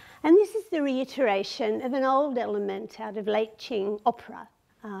spectacularly. And this is the reiteration of an old element out of late Qing opera,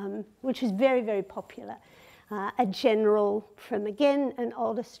 which was very, very popular. A general from, again, an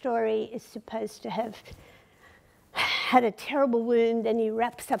older story is supposed to have had a terrible wound, and he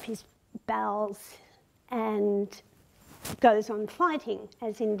wraps up his bowels and goes on fighting,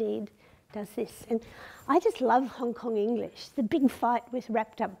 as indeed does this. And I just love Hong Kong English, the big fight with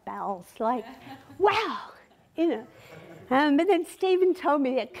wrapped up bowels, like, wow, you know. But then Stephen told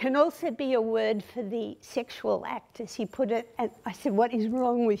me it can also be a word for the sexual act, as he put it. And I said, what is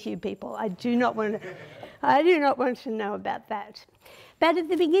wrong with you people? I do not want to know about that. But at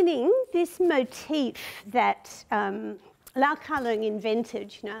the beginning, this motif that Lau Kar-leung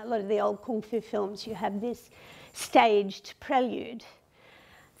invented, you know, a lot of the old kung fu films, you have this staged prelude.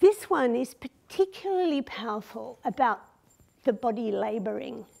 This one is particularly powerful about the body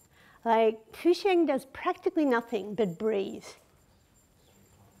labouring. Like, Fu Sheng does practically nothing but breathe.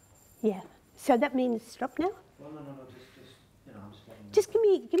 Yeah. So that means stop now? Well, no, just you know, I'm just letting Just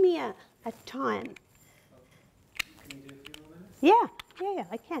give me a time. Can you do a few more minutes? Yeah,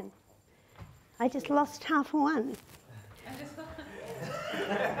 I can. I just lost half a one.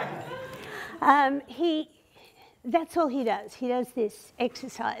 That's all he does. He does this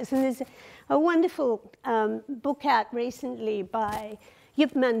exercise. And there's a wonderful book out recently by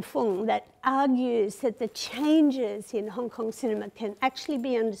Yip Man Fung that argues that the changes in Hong Kong cinema can actually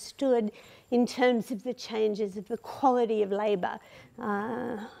be understood in terms of the changes of the quality of labour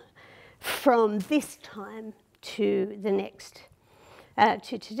from this time to the next,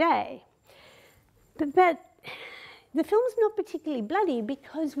 to today. But the film's not particularly bloody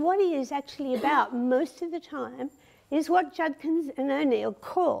because what it is actually about most of the time is what Judkins and O'Neill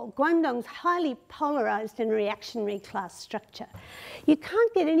call Guangdong's highly polarised and reactionary class structure. You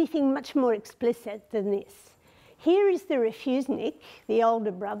can't get anything much more explicit than this. Here is the refusenik, the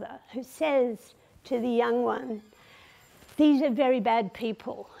older brother, who says to the young one, these are very bad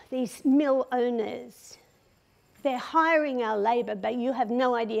people, these mill owners. They're hiring our labour, but you have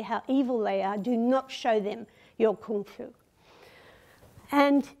no idea how evil they are. Do not show them your kung fu.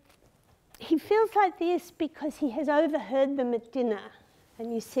 And he feels like this because he has overheard them at dinner.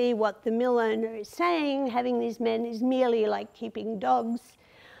 And you see what the mill owner is saying, having these men is merely like keeping dogs.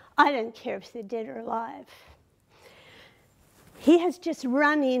 I don't care if they're dead or alive. He has just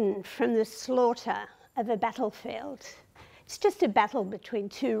run in from the slaughter of a battlefield. It's just a battle between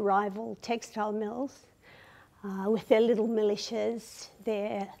two rival textile mills with their little militias,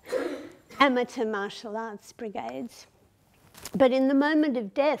 their amateur martial arts brigades. But in the moment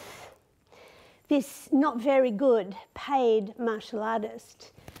of death, this not very good paid martial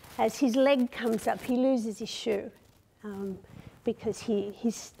artist, as his leg comes up, he loses his shoe because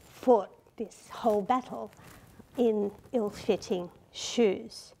he's fought this whole battle in ill-fitting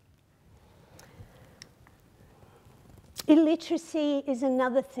shoes. Illiteracy is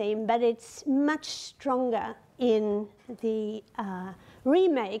another theme, but it's much stronger in the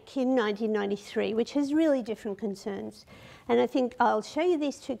remake in 1993, which has really different concerns. And I think I'll show you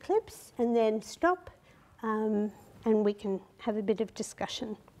these two clips and then stop and we can have a bit of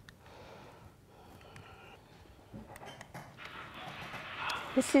discussion.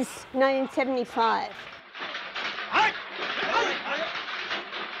 This is 1975.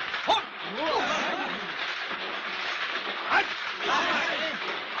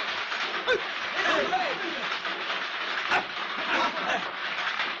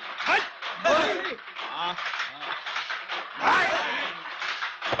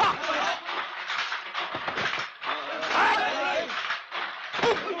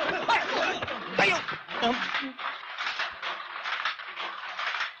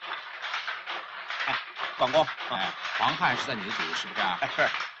关公，黄汉是在你的组，是不是啊？是。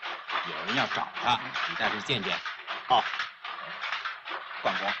有人要找他，你带他去见见。好。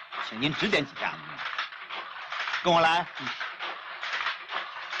关公，请您指点几下。跟我来。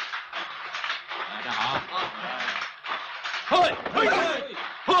站好。嘿，嘿，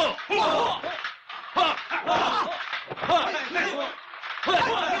呵，呵，呵，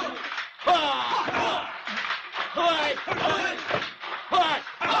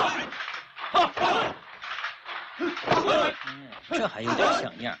这还有点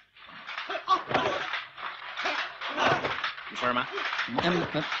像样。有事吗？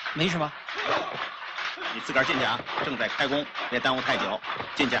没什么。你自个儿进去啊，正在开工，别耽误太久。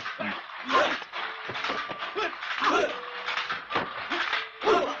进去。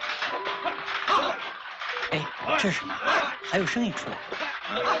哎，这是什么？还有声音出来。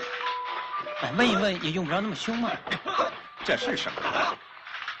哎，问一问也用不着那么凶嘛。这是什么？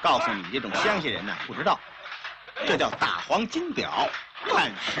告诉你这种乡下人呢，不知道，这叫打黄金表，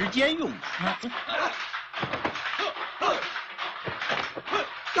看时间用的。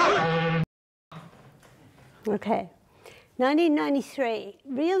Okay, 1993,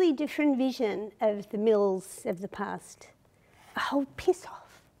 really different vision of the mills of the past. Oh, piss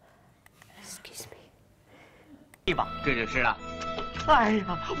off. Excuse me. 地方，这就是了。哎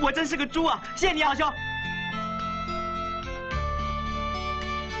呀，我真是个猪啊！谢谢你，好兄。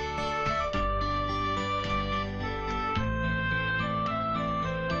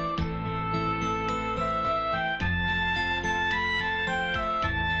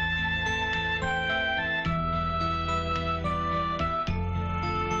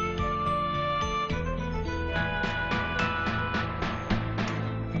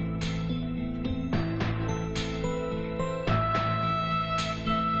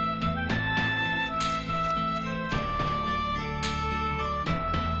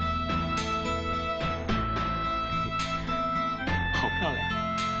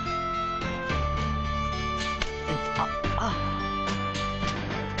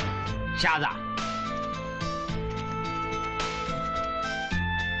瞎子。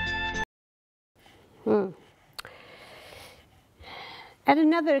At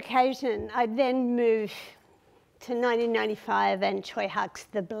another occasion, I'd then move to 1995 and Choi Hak's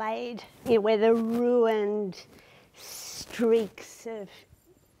The Blade, where the ruined streaks of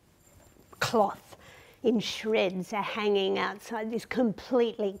cloth in shreds are hanging outside this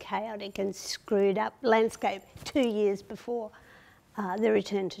completely chaotic and screwed up landscape 2 years before the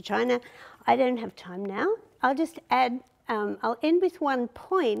return to China. I don't have time now. I'll just add, I'll end with one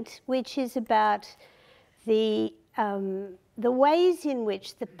point, which is about the ways in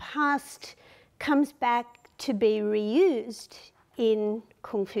which the past comes back to be reused in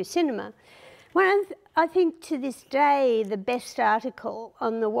Kung Fu cinema. I think to this day, the best article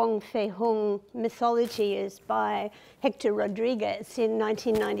on the Wong Fei Hung mythology is by Hector Rodriguez in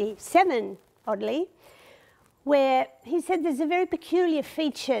 1997, oddly, where he said there's a very peculiar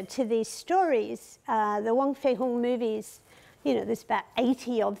feature to these stories. The Wong Fei Hung movies, you know, there's about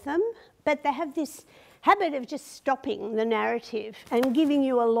 80 of them, but they have this habit of just stopping the narrative and giving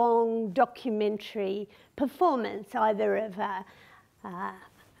you a long documentary performance, either of a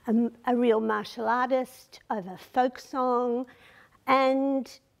real martial artist, of a folk song,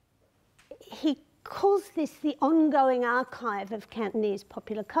 and he calls this the ongoing archive of Cantonese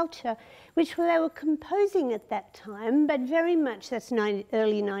popular culture, which they were composing at that time, but very much, that's early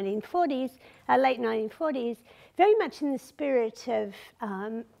 1940s, late 1940s, very much in the spirit of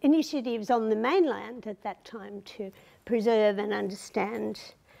initiatives on the mainland at that time to preserve and understand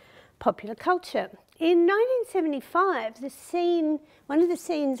popular culture. In 1975, one of the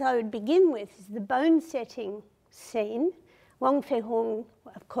scenes I would begin with is the bone setting scene. Wong Fei Hung,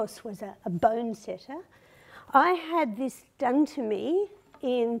 of course, was a bone setter. I had this done to me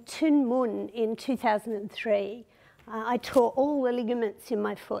in Tuen Mun in 2003. I tore all the ligaments in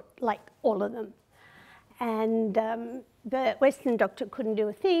my foot, like all of them. And the Western doctor couldn't do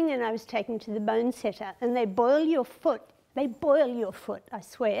a thing, and I was taken to the bone setter. And they boil your foot, I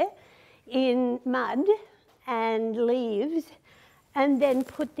swear, in mud and leaves, and then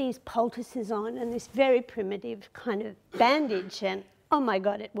put these poultices on and this very primitive kind of bandage, and oh my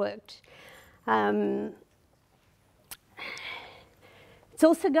God, it worked. It's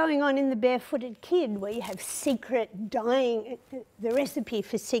also going on in The Barefooted Kid, where you have secret dyeing, the recipe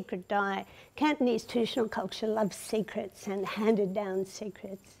for secret dye. Cantonese traditional culture loves secrets and handed down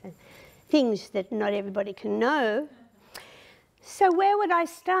secrets and things that not everybody can know. So where would I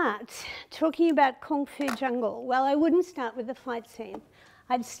start talking about Kung Fu Jungle? Well, I wouldn't start with the fight scene.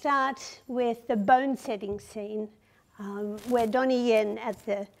 I'd start with the bone setting scene, where Donnie Yen at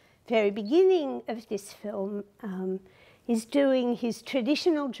the very beginning of this film is doing his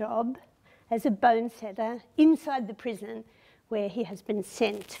traditional job as a bone setter inside the prison, where he has been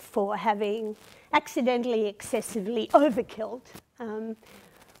sent for having accidentally excessively overkilled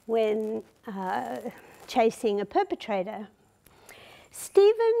when chasing a perpetrator.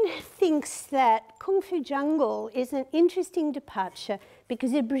 Stephen thinks that Kung Fu Jungle is an interesting departure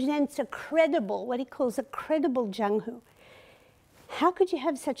because it presents a credible, what he calls a credible Jianghu. How could you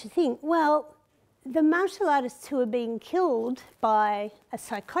have such a thing? Well, the martial artists who are being killed by a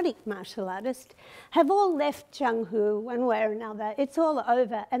psychotic martial artist have all left Jianghu one way or another. It's all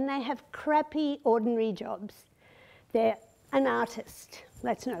over, and they have crappy, ordinary jobs. They're an artist.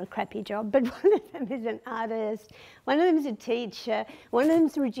 That's not a crappy job, but one of them is an artist, one of them is a teacher, one of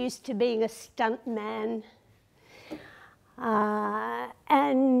them's reduced to being a stunt man.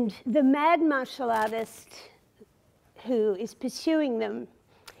 And the mad martial artist who is pursuing them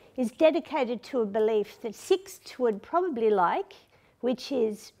is dedicated to a belief that Sixt would probably like, which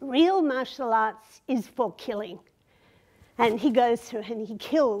is real martial arts is for killing. And he goes through and he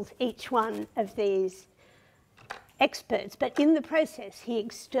kills each one of these experts, but in the process he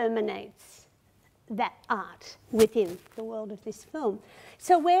exterminates that art within the world of this film.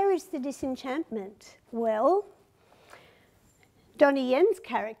 So where is the disenchantment? Well, Donnie Yen's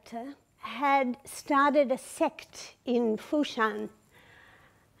character had started a sect in Fushan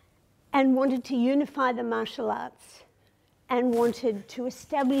and wanted to unify the martial arts and wanted to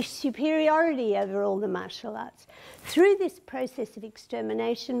establish superiority over all the martial arts. Through this process of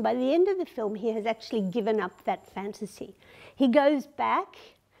extermination, by the end of the film, he has actually given up that fantasy. He goes back,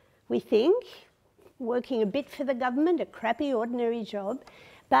 we think, working a bit for the government, a crappy ordinary job,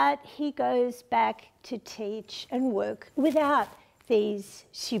 but he goes back to teach and work without these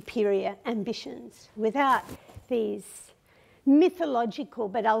superior ambitions, without these mythological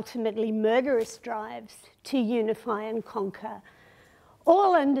but ultimately murderous drives to unify and conquer,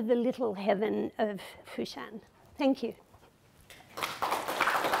 all under the little heaven of Fushan. Thank you.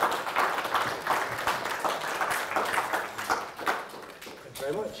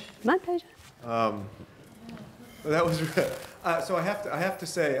 My pleasure. That was so. I have to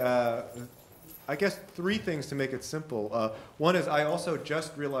say, I guess 3 things to make it simple. One is I also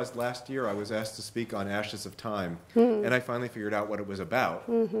just realized last year I was asked to speak on Ashes of Time, and I finally figured out what it was about,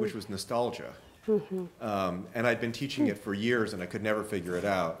 which was nostalgia. And I'd been teaching it for years, and I could never figure it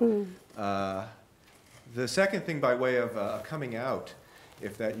out. The second thing, by way of coming out,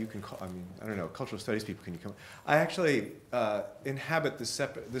 if that you can call, I mean, I don't know, cultural studies people, can you come? I actually inhabit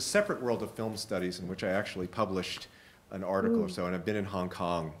the separate world of film studies, in which I actually published an article or so, and I've been in Hong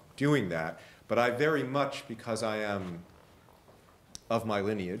Kong doing that. But I very much, because I am of my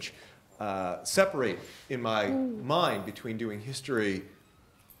lineage, separate in my mind between doing history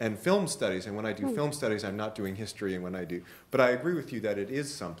and film studies. And when I do film studies, I'm not doing history, and when I do. But I agree with you that it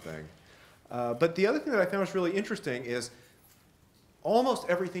is something. But the other thing that I found was really interesting is almost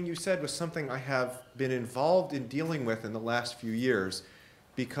everything you said was something I have been involved in dealing with in the last few years,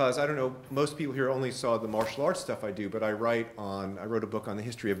 because I don't know, most people here only saw the martial arts stuff I do, but I wrote a book on the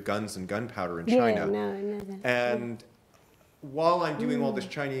history of guns and gunpowder in China. Yeah, no, I know that. And while I'm doing all this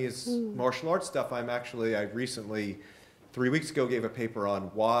Chinese martial arts stuff, I recently, 3 weeks ago, gave a paper on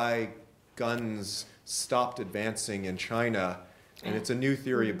why guns stopped advancing in China, and it's a new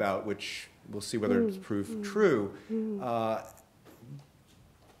theory about which we'll see whether it's proved true.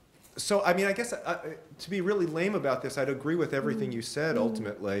 So, I mean, I guess to be really lame about this, I'd agree with everything you said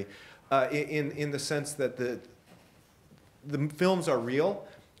ultimately, in the sense that the films are real,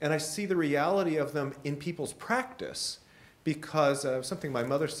 and I see the reality of them in people's practice, because something my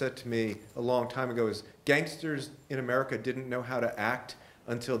mother said to me a long time ago is gangsters in America didn't know how to act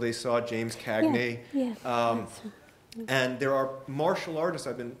until they saw James Cagney. And there are martial artists,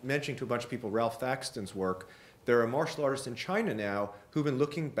 I've been mentioning to a bunch of people Ralph Thaxton's work. There are martial artists in China now who've been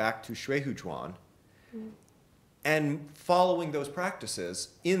looking back to Shui Hujuan and following those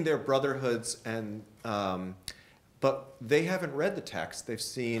practices in their brotherhoods, and but they haven't read the text. They've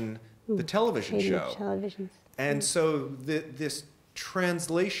seen the television show. And so this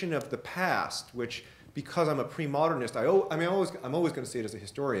translation of the past, which, because I'm a pre-modernist, I'm always going to see it as a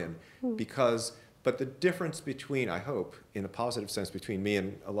historian, but the difference between, I hope, in a positive sense, between me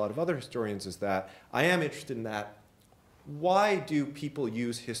and a lot of other historians is that I am interested in that. Why do people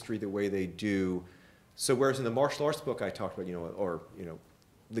use history the way they do? So whereas in the martial arts book I talked about,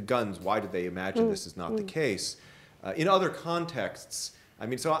 the guns, why did they imagine this is not the case? In other contexts, I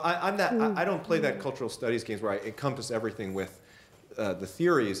mean, so I don't play that cultural studies games where I encompass everything with the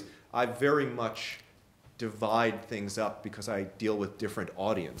theories. I very much divide things up because I deal with different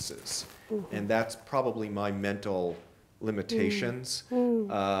audiences. And that's probably my mental limitations.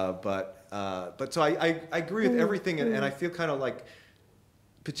 But so I agree with everything, and I feel kind of like,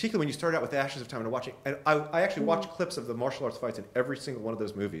 particularly when you start out with Ashes of Time and watching, and I actually watched clips of the martial arts fights in every single one of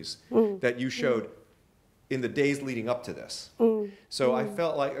those movies that you showed in the days leading up to this. So I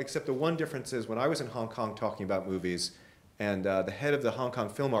felt like, except the one difference is when I was in Hong Kong talking about movies, and the head of the Hong Kong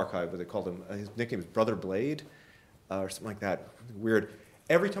Film Archive, what they called him, his nickname is Brother Blade, or something like that, weird.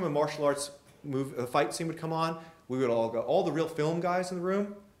 Every time a martial arts fight scene would come on, we would all go, all the real film guys in the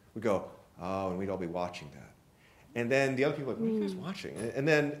room would go, oh, and we'd all be watching that. And then the other people would be like, what are you guys watching? And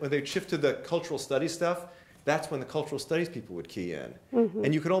then when they'd shift to the cultural studies stuff, that's when the cultural studies people would key in.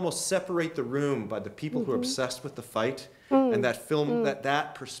 And you could almost separate the room by the people who are obsessed with the fight, and that film,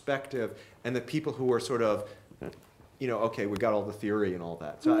 that perspective, and the people who were sort of, okay, we got all the theory and all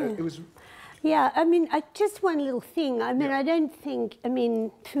that. So it was... Yeah, I mean, just one little thing. I mean, I don't think,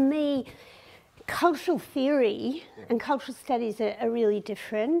 for me, cultural theory and cultural studies are really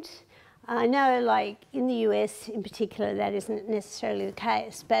different. I know, like, in the US in particular, that isn't necessarily the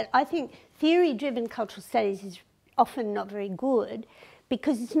case. But I think theory-driven cultural studies is often not very good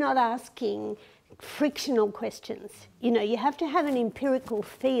because it's not asking frictional questions. You have to have an empirical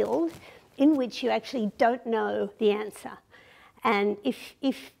field in which you actually don't know the answer. And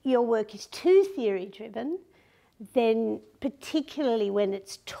if your work is too theory-driven, then particularly when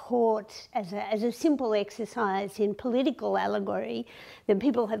it's taught as a simple exercise in political allegory, then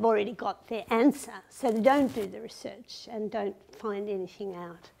people have already got their answer. So they don't do the research and don't find anything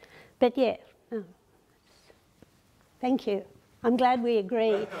out. But yeah, thank you. I'm glad we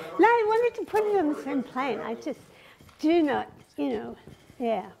agree. No, I wanted to put it on the same plane. I just do not,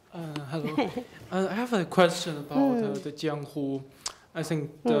 yeah. Hello. I have a question about the Jianghu. I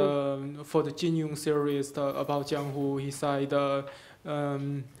think for the Jin Yong series about Jianghu, he said there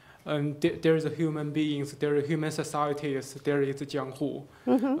is a human beings, there are human societies, there is Jianghu.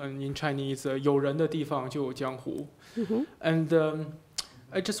 In Chinese, 有人的地方就有江湖. And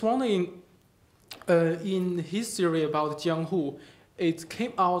I just wondering, in his theory about Jianghu, it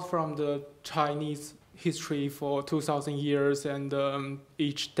came out from the Chinese history for 2,000 years, and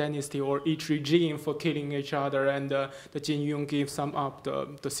each dynasty or each regime for killing each other, and the Jin Yong gives sum up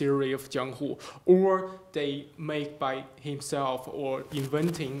the theory of Jianghu, or they make by himself or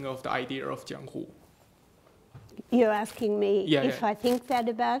inventing of the idea of Jianghu. You're asking me if I think that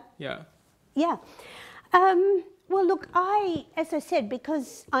about? Yeah. Yeah. Well, look, as I said,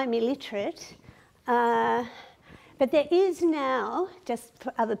 because I'm illiterate, but there is now, just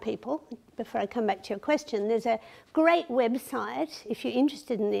for other people, before I come back to your question, there's a great website, if you're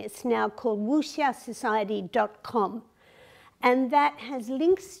interested in this, now called wuxiasociety.com. And that has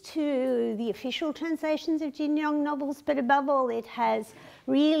links to the official translations of Jin Yong novels, but above all, it has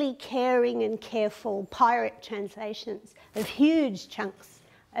really caring and careful pirate translations of huge chunks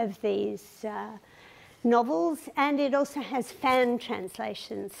of these novels, and it also has fan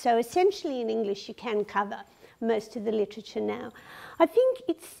translations. So essentially in English you can cover most of the literature now. I think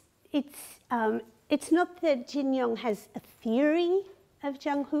it's not that Jin Yong has a theory of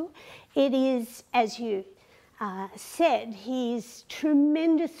Jianghu. It is, as you said, he's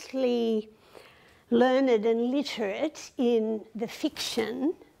tremendously learned and literate in the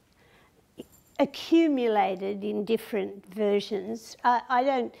fiction accumulated in different versions. I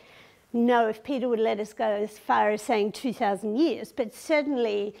don't know if Peter would let us go as far as saying 2,000 years, but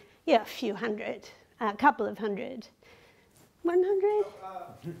certainly, yeah, a few hundred, a couple of hundred. 100?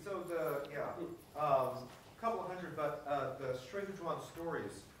 Couple of hundred, but the Shui-Hujuan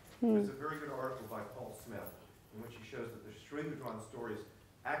stories, there's a very good article by Paul Smith in which he shows that the Shui-Hujuan stories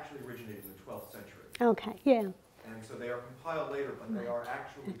actually originated in the 12th century. Okay, yeah. And so they are compiled later, but they are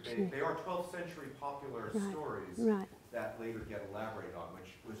actually, they are 12th century popular stories that later get elaborated on,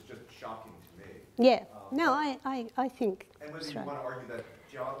 which was just shocking to me. Yeah, no, I think. And whether you want to argue that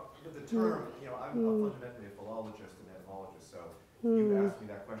the term, you know, I'm fundamentally a philologist and etymologist, so you asked me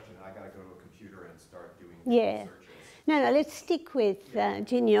that question, and I got to go to a computer and start doing searches. No, let's stick with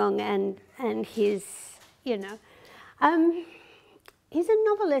Jin Yong and his, you know. He's a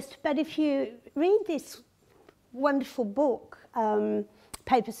novelist, but if you read this wonderful book,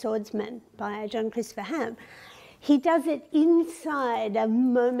 Paper Swordsman by John Christopher Ham, he does it inside a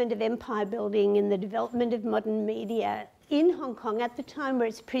moment of empire building in the development of modern media in Hong Kong at the time where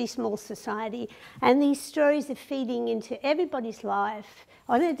it's a pretty small society, and these stories are feeding into everybody's life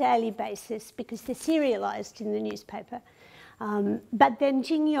on a daily basis because they're serialized in the newspaper. But then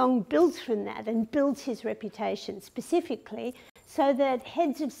Jin Yong builds from that and builds his reputation specifically so that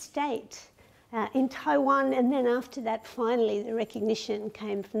heads of state in Taiwan, and then after that finally the recognition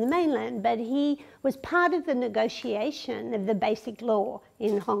came from the mainland, but he was part of the negotiation of the basic law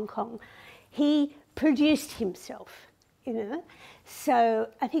in Hong Kong. He produced himself, you know. So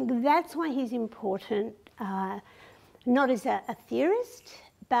I think that's why he's important, not as a theorist,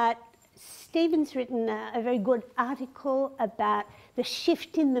 but Stephen's written a very good article about the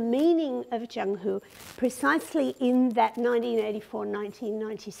shift in the meaning of Jianghu precisely in that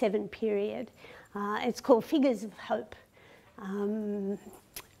 1984-1997 period. It's called Figures of Hope,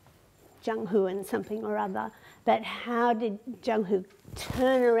 Jianghu and something or other. But how did Jianghu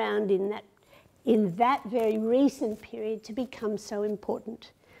turn around in that very recent period to become so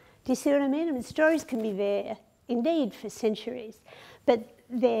important? Do you see what I mean? I mean, stories can be there, indeed, for centuries, but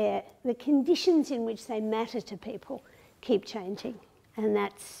the conditions in which they matter to people keep changing, and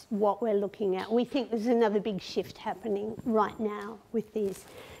that's what we're looking at. We think there's another big shift happening right now with these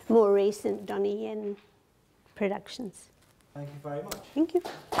more recent Donnie Yen productions. Thank you very much. Thank you.